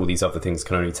much. All these other things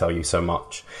can only tell you so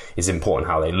much. It's important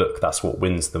how they look. That's what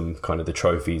wins them kind of the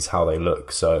trophies, how they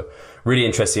look. So really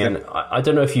interesting. And I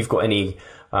don't know if you've got any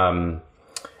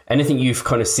anything you've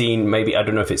kind of seen, maybe, I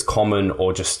don't know if it's common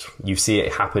or just you see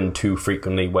it happen too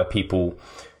frequently where people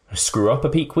screw up a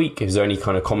peak week? Is there any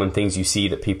kind of common things you see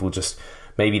that people just,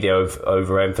 maybe they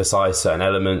overemphasize certain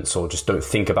elements or just don't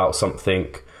think about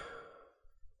something?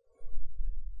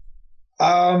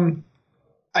 I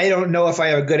don't know if I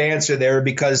have a good answer there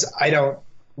because I don't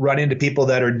run into people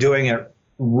that are doing it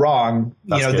wrong.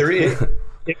 That's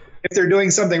If they're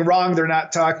doing something wrong, they're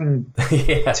not talking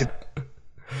yeah. to,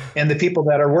 and the people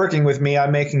that are working with me,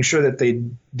 I'm making sure that they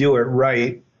do it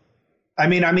right.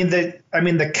 The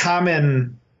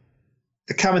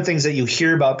common things that you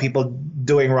hear about people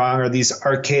doing wrong are these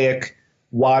archaic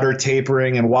water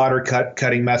tapering and water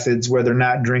cutting methods where they're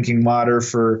not drinking water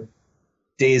for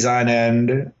days on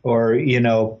end, or,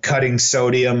 cutting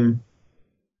sodium,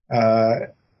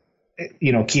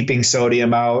 keeping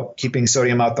sodium out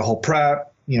the whole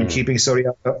prep, keeping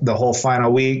sodium out the whole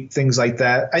final week, things like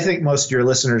that. I think most of your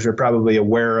listeners are probably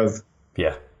aware of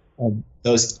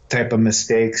those type of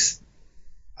mistakes.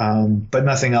 But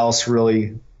nothing else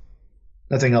really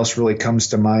comes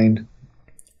to mind.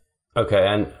 Okay.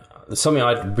 And something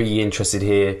I'd be interested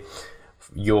here,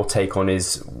 your take on,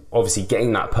 is obviously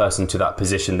getting that person to that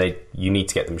position. You need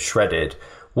to get them shredded.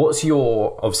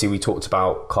 Obviously we talked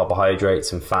about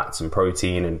carbohydrates and fats and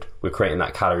protein, and we're creating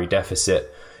that calorie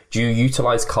deficit. Do you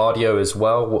utilize cardio as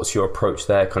well? What's your approach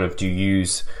there? Kind of, do you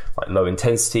use like low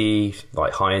intensity,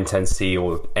 like high intensity,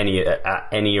 or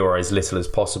any or as little as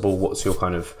possible? What's your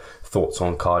kind of thoughts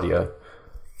on cardio?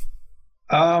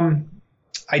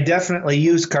 I definitely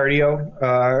use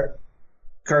cardio.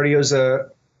 Cardio is a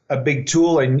big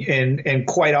tool, and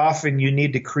quite often you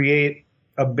need to create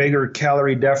a bigger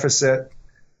calorie deficit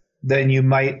than you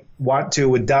might want to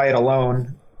with diet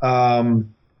alone. But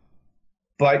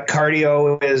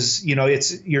cardio is,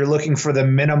 you're looking for the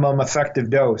minimum effective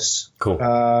dose.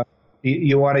 Cool.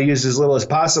 You want to use as little as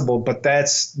possible, but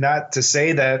that's not to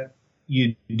say that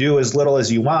you do as little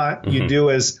as you want. Mm-hmm. You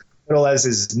do as little as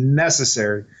is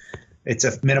necessary. It's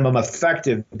a minimum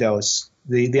effective dose.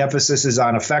 The emphasis is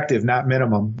on effective, not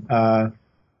minimum.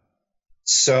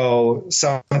 So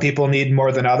some people need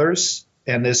more than others,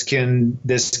 and this can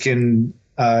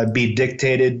be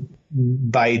dictated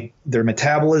by their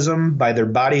metabolism, by their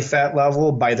body fat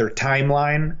level, by their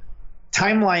timeline.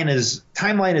 Timeline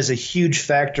is a huge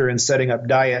factor in setting up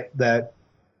diet that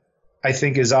I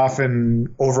think is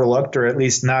often overlooked, or at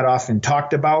least not often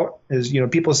talked about. Is,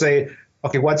 people say,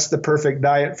 okay, what's the perfect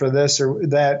diet for this or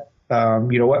that?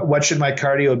 What should my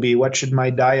cardio be? What should my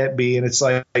diet be? And it's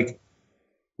like,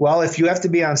 well, if you have to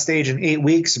be on stage in 8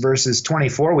 weeks versus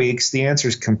 24 weeks, the answer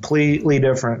is completely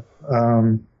different.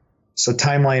 So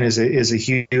timeline is a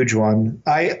huge one.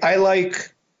 I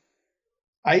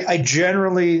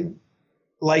generally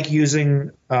like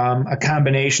using a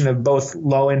combination of both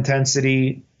low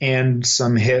intensity and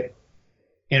some HIIT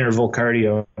interval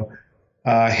cardio.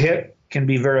 HIIT can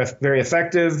be very, very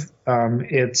effective.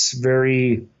 It's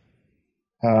very,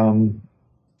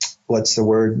 what's the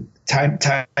word? Time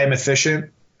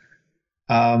efficient.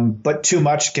 But too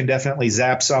much can definitely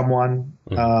zap someone.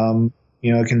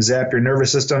 It can zap your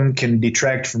nervous system, can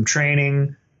detract from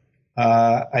training.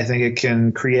 I think it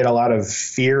can create a lot of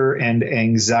fear and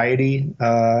anxiety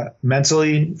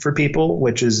mentally for people,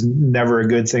 which is never a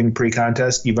good thing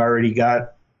pre-contest. You've already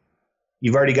got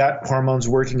hormones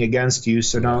working against you,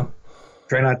 so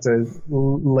try not to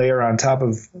layer on top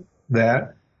of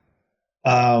that.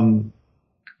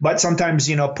 But sometimes,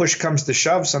 push comes to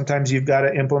shove. Sometimes you've got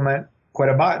to implement quite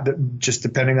a lot, just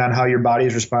depending on how your body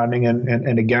is responding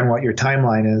and again, what your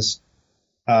timeline is.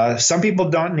 Some people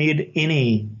don't need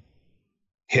any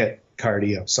HIIT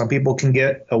cardio. Some people can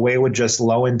get away with just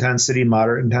low intensity,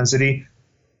 moderate intensity.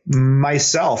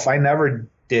 Myself, I never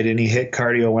did any HIIT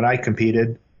cardio when I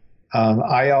competed.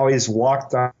 I always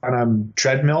walked on a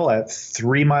treadmill at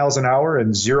 3 miles an hour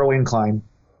and 0 incline,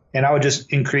 and I would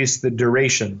just increase the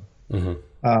duration. Mm-hmm.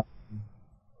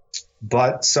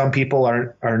 But some people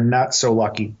are not so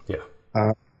lucky.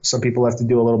 Yeah. Some people have to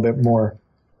do a little bit more.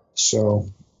 So,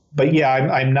 but yeah,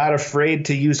 I'm not afraid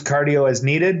to use cardio as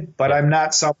needed, but I'm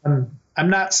not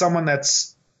someone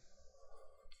that's,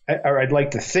 or I'd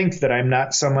like to think that I'm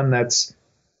not someone that's,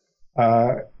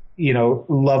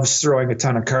 loves throwing a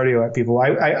ton of cardio at people.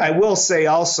 I will say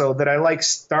also that I like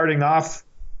starting off,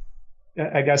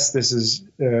 I guess this is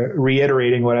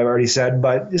reiterating what I've already said,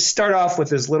 but just start off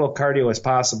with as little cardio as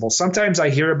possible. Sometimes I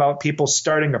hear about people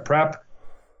starting a prep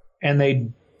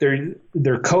and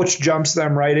their coach jumps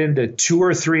them right into 2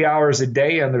 or 3 hours a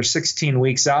day and they're 16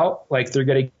 weeks out, like they're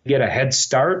going to get a head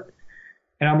start.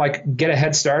 And I'm like, get a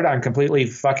head start on completely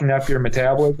fucking up your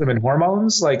metabolism and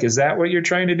hormones? Like, is that what you're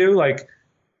trying to do? Like,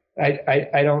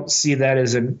 I don't see that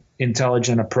as an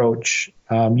intelligent approach.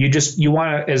 You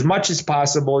want to, as much as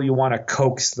possible, you want to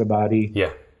coax the body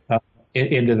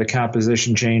into the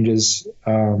composition changes,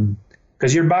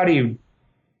 because your body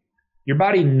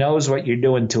knows what you're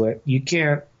doing to it. You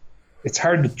can't. It's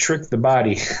hard to trick the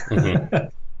body. Mm-hmm.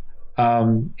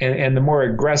 And the more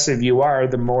aggressive you are,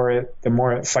 the more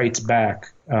it fights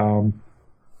back.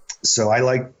 So I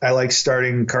like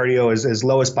starting cardio as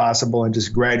low as possible and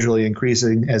just gradually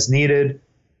increasing as needed.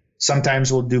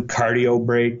 Sometimes we'll do cardio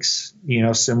breaks,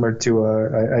 similar to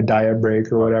a diet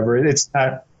break or whatever. It's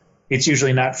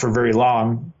usually not for very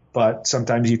long, but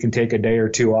sometimes you can take a day or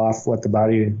two off, let the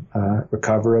body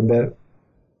recover a bit.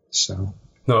 So.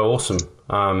 No, awesome.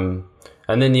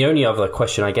 And then the only other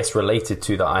question, I guess, related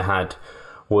to that I had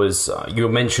was you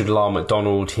mentioned Lyle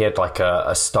McDonald. He had like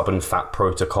a stubborn fat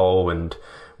protocol, and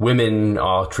women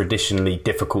are traditionally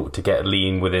difficult to get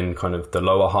lean within kind of the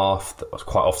lower half.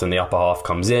 Quite often the upper half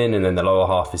comes in, and then the lower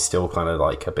half is still kind of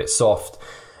like a bit soft.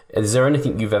 Is there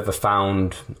anything you've ever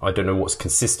found, I don't know what's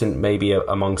consistent maybe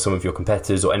among some of your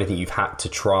competitors, or anything you've had to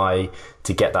try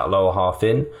to get that lower half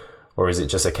in? Or is it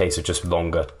just a case of just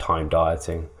longer time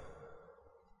dieting?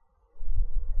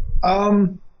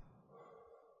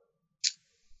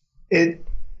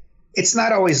 It's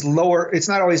not always lower. It's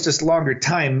not always just longer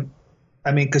time.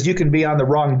 I mean, because you can be on the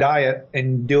wrong diet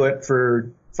and do it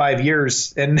for 5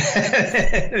 years and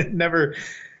never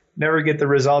get the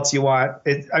results you want.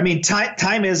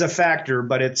 Time is a factor,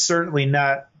 but it's certainly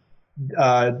not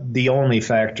the only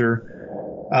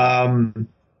factor.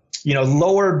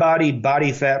 Lower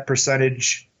body fat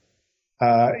percentage.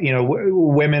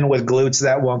 Women with glutes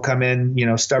that won't come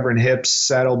in. Stubborn hips,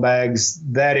 saddlebags,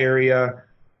 that area.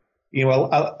 A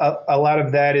lot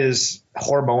of that is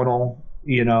hormonal.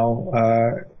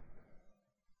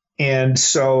 And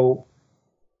so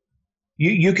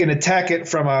you can attack it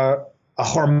from a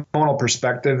hormonal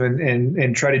perspective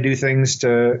and try to do things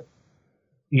to,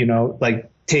 like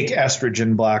take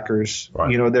estrogen blockers.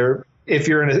 Right. If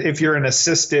you're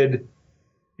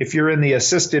in the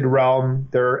assisted realm,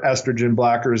 there are estrogen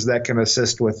blockers that can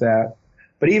assist with that.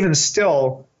 But even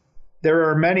still, there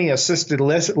are many assisted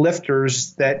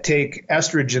lifters that take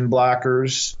estrogen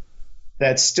blockers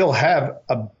that still have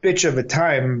a bitch of a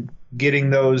time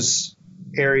getting those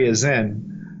areas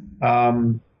in.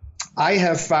 I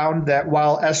have found that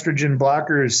while estrogen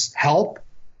blockers help,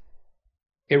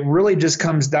 it really just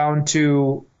comes down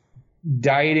to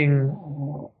dieting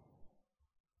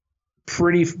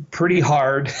pretty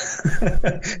hard,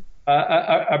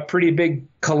 a pretty big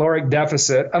caloric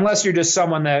deficit, unless you're just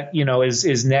someone that,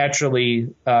 is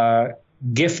naturally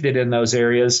gifted in those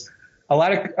areas. A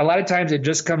lot of times it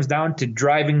just comes down to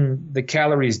driving the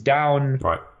calories down.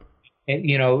 Right.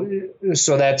 And,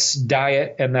 so that's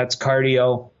diet and that's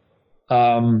cardio.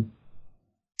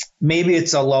 Maybe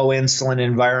it's a low insulin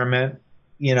environment.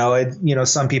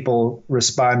 Some people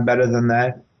respond better than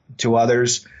that to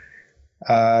others.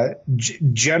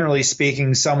 Generally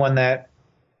speaking, someone that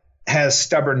has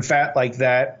stubborn fat like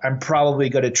that, I'm probably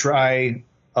going to try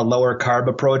a lower carb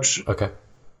approach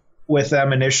with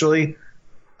them initially.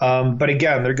 But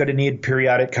again, they're going to need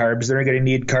periodic carbs. They're going to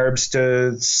need carbs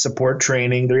to support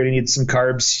training. They're going to need some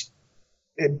carbs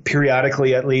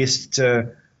periodically, at least,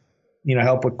 to,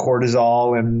 help with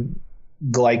cortisol and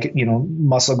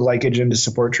muscle glycogen to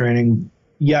support training,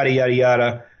 yada, yada,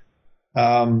 yada.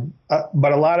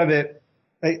 But a lot of it,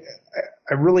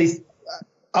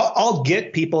 I'll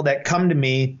get people that come to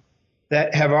me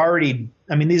that have already,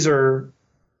 these are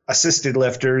assisted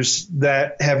lifters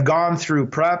that have gone through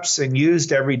preps and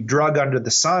used every drug under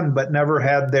the sun, but never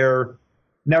had their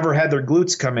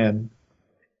glutes come in.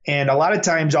 And a lot of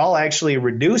times I'll actually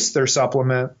reduce their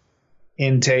supplement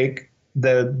intake,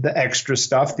 the extra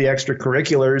stuff, the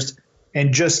extracurriculars,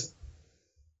 and just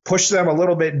push them a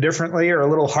little bit differently or a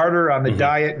little harder on the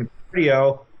diet and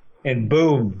cardio, and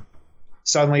boom,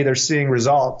 suddenly they're seeing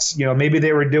results. Maybe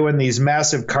they were doing these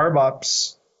massive carb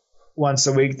ups once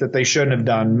a week that they shouldn't have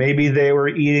done. Maybe they were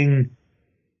eating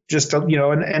just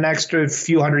an extra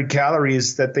few hundred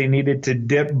calories that they needed to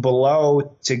dip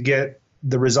below to get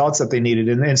the results that they needed,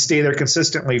 and stay there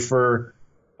consistently for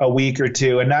a week or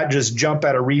two, and not just jump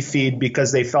at a refeed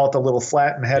because they felt a little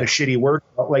flat and had a shitty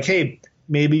workout. Like, hey,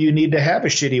 maybe you need to have a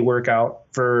shitty workout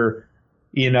for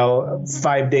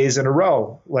 5 days in a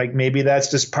row. Like, maybe that's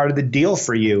just part of the deal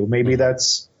for you. Maybe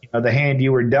that's the hand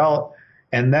you were dealt,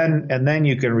 and then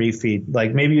you can refeed.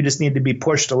 Like, maybe you just need to be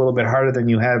pushed a little bit harder than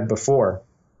you have before.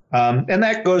 And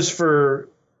that goes for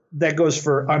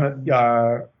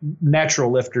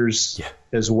natural lifters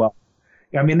as well.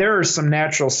 There are some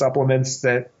natural supplements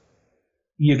that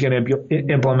you can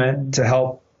implement to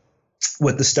help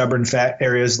with the stubborn fat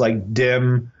areas like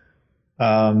DIM,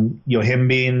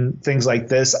 yohimbine, things like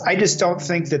this. I just don't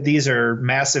think that these are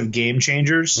massive game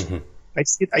changers. Mm-hmm.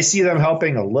 I see them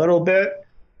helping a little bit.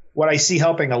 What I see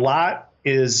helping a lot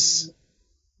is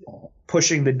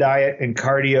pushing the diet and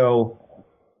cardio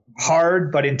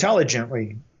hard but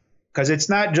intelligently, because it's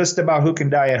not just about who can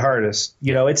diet hardest.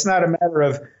 It's not a matter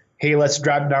of, hey, let's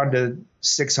drop down to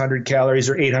 600 calories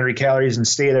or 800 calories and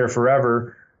stay there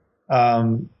forever.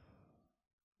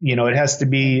 It has to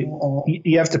be,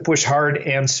 you have to push hard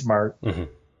and smart. Mm-hmm.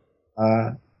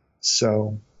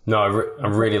 No, I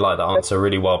really like that answer.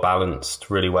 Really well balanced,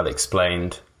 really well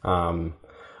explained.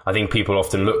 I think people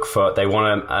often look for, they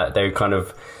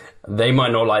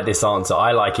might not like this answer.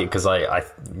 I like it because I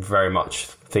very much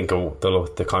think of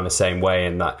the kind of same way,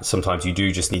 in that sometimes you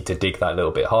do just need to dig that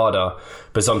little bit harder.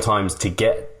 But sometimes to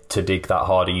get to dig that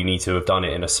harder, you need to have done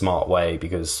it in a smart way,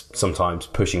 because sometimes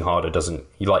pushing harder doesn't,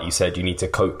 like you said, you need to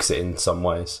coax it in some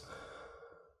ways.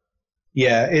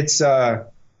 Yeah, it's an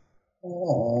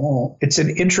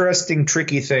interesting,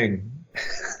 tricky thing.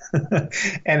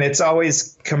 And it's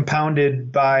always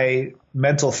compounded by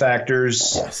mental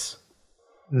factors. Yes.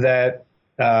 that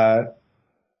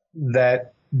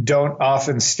don't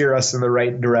often steer us in the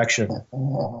right direction.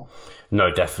 No,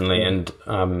 definitely.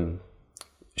 And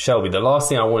Shelby, the last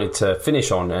thing I wanted to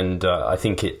finish on, and I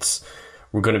think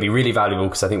we're going to be really valuable,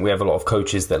 because I think we have a lot of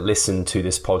coaches that listen to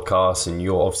this podcast, and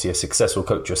you're obviously a successful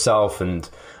coach yourself, and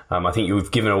I think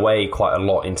you've given away quite a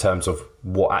lot in terms of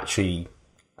what actually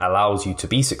allows you to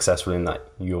be successful, in that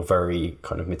you're very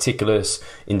kind of meticulous.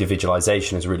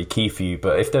 Individualization is really key for you.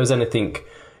 But if there was anything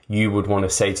you would want to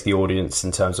say to the audience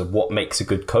in terms of what makes a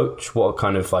good coach, what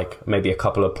kind of, like, maybe a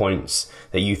couple of points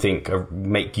that you think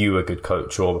make you a good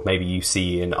coach, or maybe you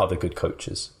see in other good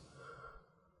coaches?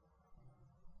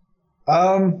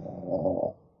 I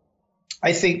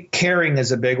think caring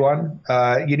is a big one.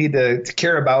 You need to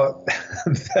care about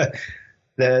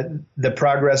the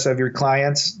progress of your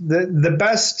clients. The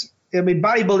best,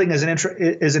 bodybuilding is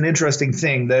an interesting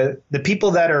thing. The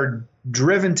people that are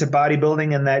driven to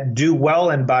bodybuilding and that do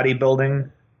well in bodybuilding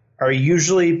are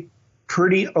usually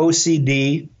pretty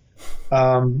OCD.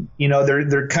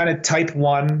 They're kind of type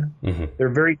 1. Mm-hmm. They're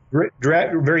very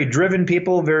very driven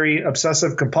people, very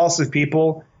obsessive compulsive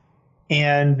people,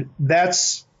 and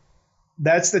that's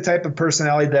the type of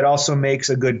personality that also makes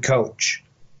a good coach.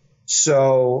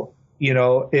 So,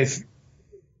 and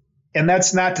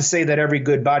that's not to say that every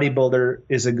good bodybuilder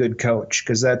is a good coach,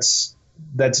 because that's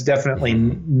definitely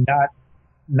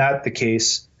not the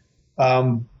case.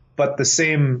 But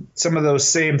some of those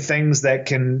same things that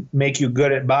can make you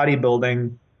good at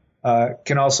bodybuilding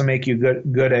can also make you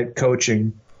good at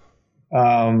coaching.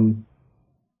 I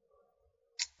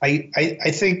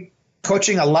think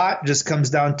coaching a lot just comes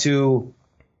down to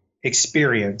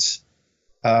experience.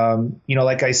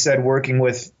 Like I said, working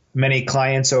with many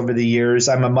clients over the years,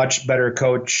 I'm a much better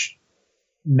coach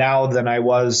now than I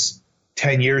was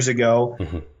 10 years ago.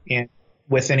 Mm-hmm. And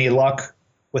with any luck,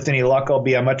 I'll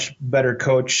be a much better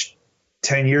coach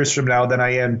 10 years from now than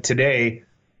I am today.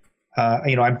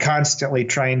 I'm constantly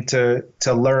trying to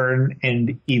learn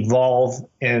and evolve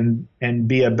and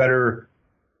be a better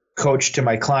coach to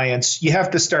my clients. You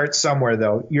have to start somewhere,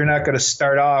 though. You're not going to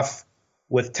start off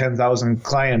with 10,000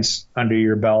 clients under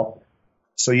your belt.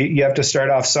 So you have to start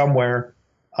off somewhere.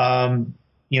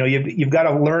 You've got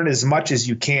to learn as much as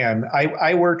you can.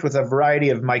 I worked with a variety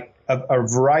of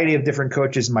different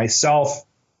coaches myself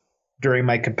during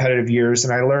my competitive years,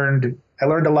 and I learned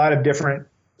a lot of different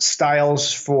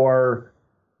styles for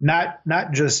not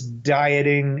just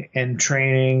dieting and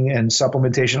training and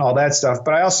supplementation, all that stuff,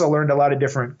 but I also learned a lot of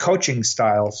different coaching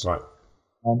styles. Right.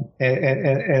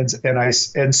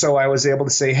 And so I was able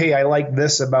to say, hey, I like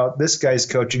this about this guy's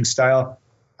coaching style.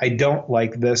 I don't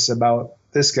like this about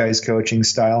this guy's coaching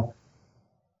style.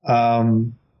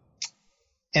 And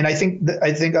I think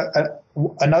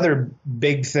another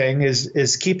big thing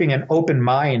is keeping an open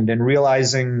mind and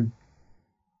realizing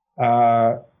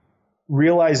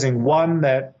one,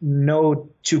 that no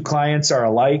two clients are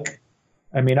alike.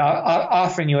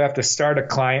 Often you have to start a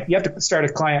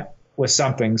client with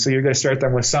something. So you're going to start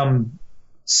them with some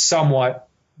somewhat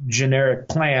generic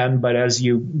plan, but as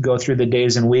you go through the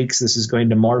days and weeks, this is going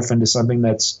to morph into something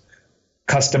that's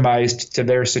customized to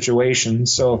their situation.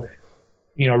 So,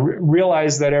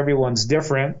 realize that everyone's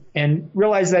different, and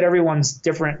realize that everyone's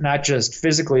different, not just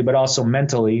physically, but also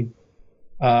mentally.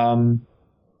 And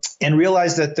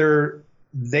realize that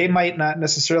they might not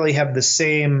necessarily have the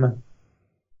same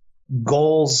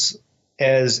goals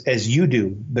as you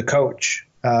do, the coach.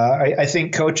 I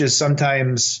think coaches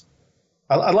sometimes,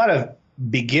 a lot of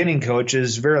beginning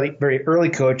coaches, very, very early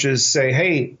coaches say,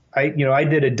 hey, I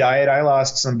did a diet. I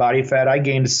lost some body fat. I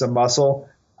gained some muscle.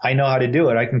 I know how to do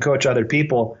it. I can coach other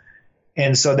people.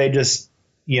 And so they just,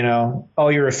 oh,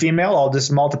 you're a female. I'll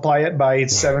just multiply it by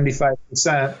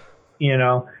 75%,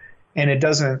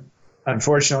 and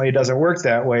unfortunately, it doesn't work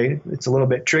that way. It's a little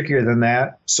bit trickier than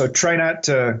that. So try not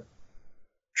to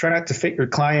fit your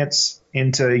clients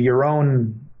into your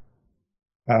own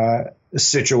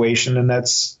situation, and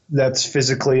that's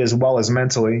physically as well as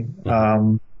mentally.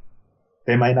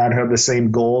 They might not have the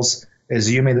same goals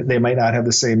as you. They might not have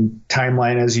the same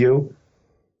timeline as you.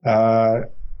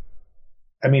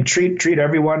 Treat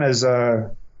everyone as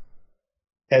a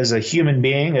human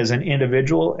being, as an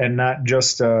individual, and not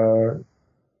just a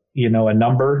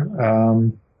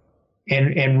number.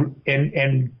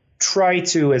 And try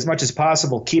to, as much as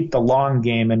possible, keep the long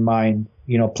game in mind.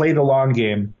 Play the long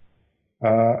game.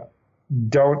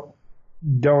 Don't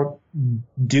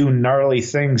do gnarly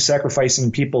things,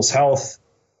 sacrificing people's health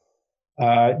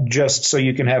just so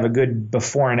you can have a good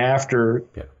before and after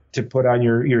to put on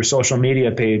your social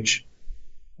media page.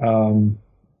 No,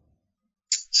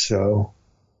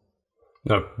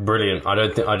 brilliant. I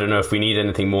don't know if we need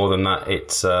anything more than that.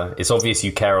 It's obvious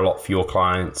you care a lot for your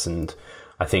clients, and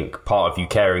I think part of you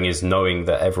caring is knowing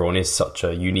that everyone is such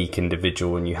a unique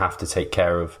individual and you have to take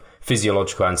care of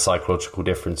physiological and psychological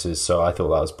differences. So I thought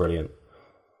that was brilliant.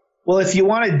 Well, if you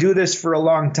want to do this for a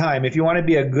long time, if you want to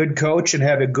be a good coach and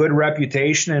have a good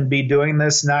reputation and be doing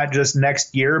this not just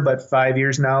next year, but 5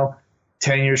 years now,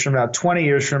 10 years from now, 20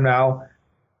 years from now,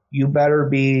 you better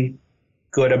be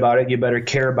good about it. You better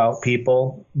care about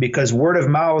people, because word of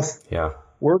mouth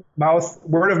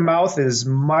is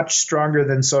much stronger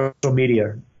than social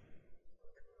media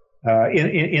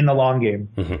in the long game.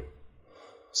 Mm-hmm.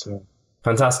 So.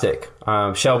 Fantastic.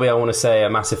 Shelby, I want to say a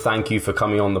massive thank you for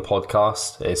coming on the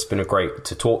podcast. It's been great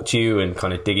to talk to you and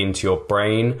kind of dig into your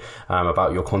brain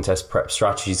about your contest prep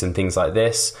strategies and things like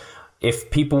this.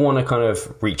 If people want to kind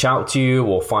of reach out to you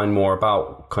or find more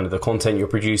about kind of the content you're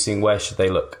producing, where should they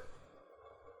look?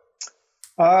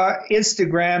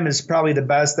 Instagram is probably the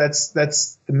best.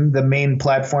 That's the main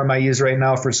platform I use right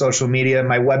now for social media.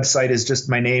 My website is just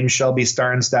my name,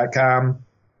 ShelbyStarnes.com.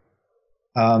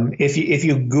 If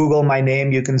you Google my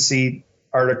name, you can see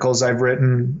articles I've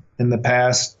written in the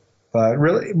past. But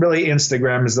really,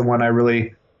 Instagram is the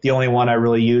only one I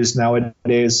really use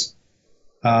nowadays.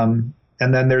 And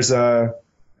then there's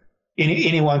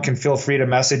anyone can feel free to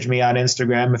message me on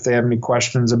Instagram if they have any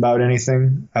questions about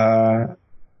anything.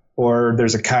 Or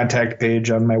there's a contact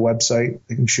page on my website.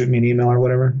 They can shoot me an email or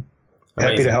whatever.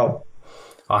 Amazing. Happy to help.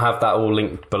 I'll have that all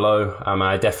linked below.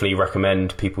 I definitely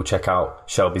recommend people check out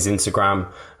Shelby's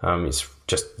Instagram. It's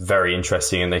just very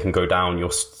interesting, and they can go down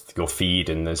your feed,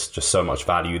 and there's just so much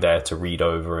value there to read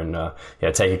over and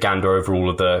take a gander over all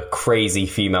of the crazy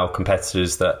female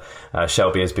competitors that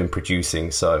Shelby has been producing.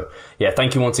 So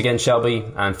thank you once again, Shelby,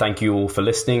 and thank you all for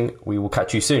listening. We will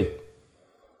catch you soon.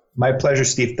 My pleasure,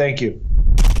 Steve. Thank you.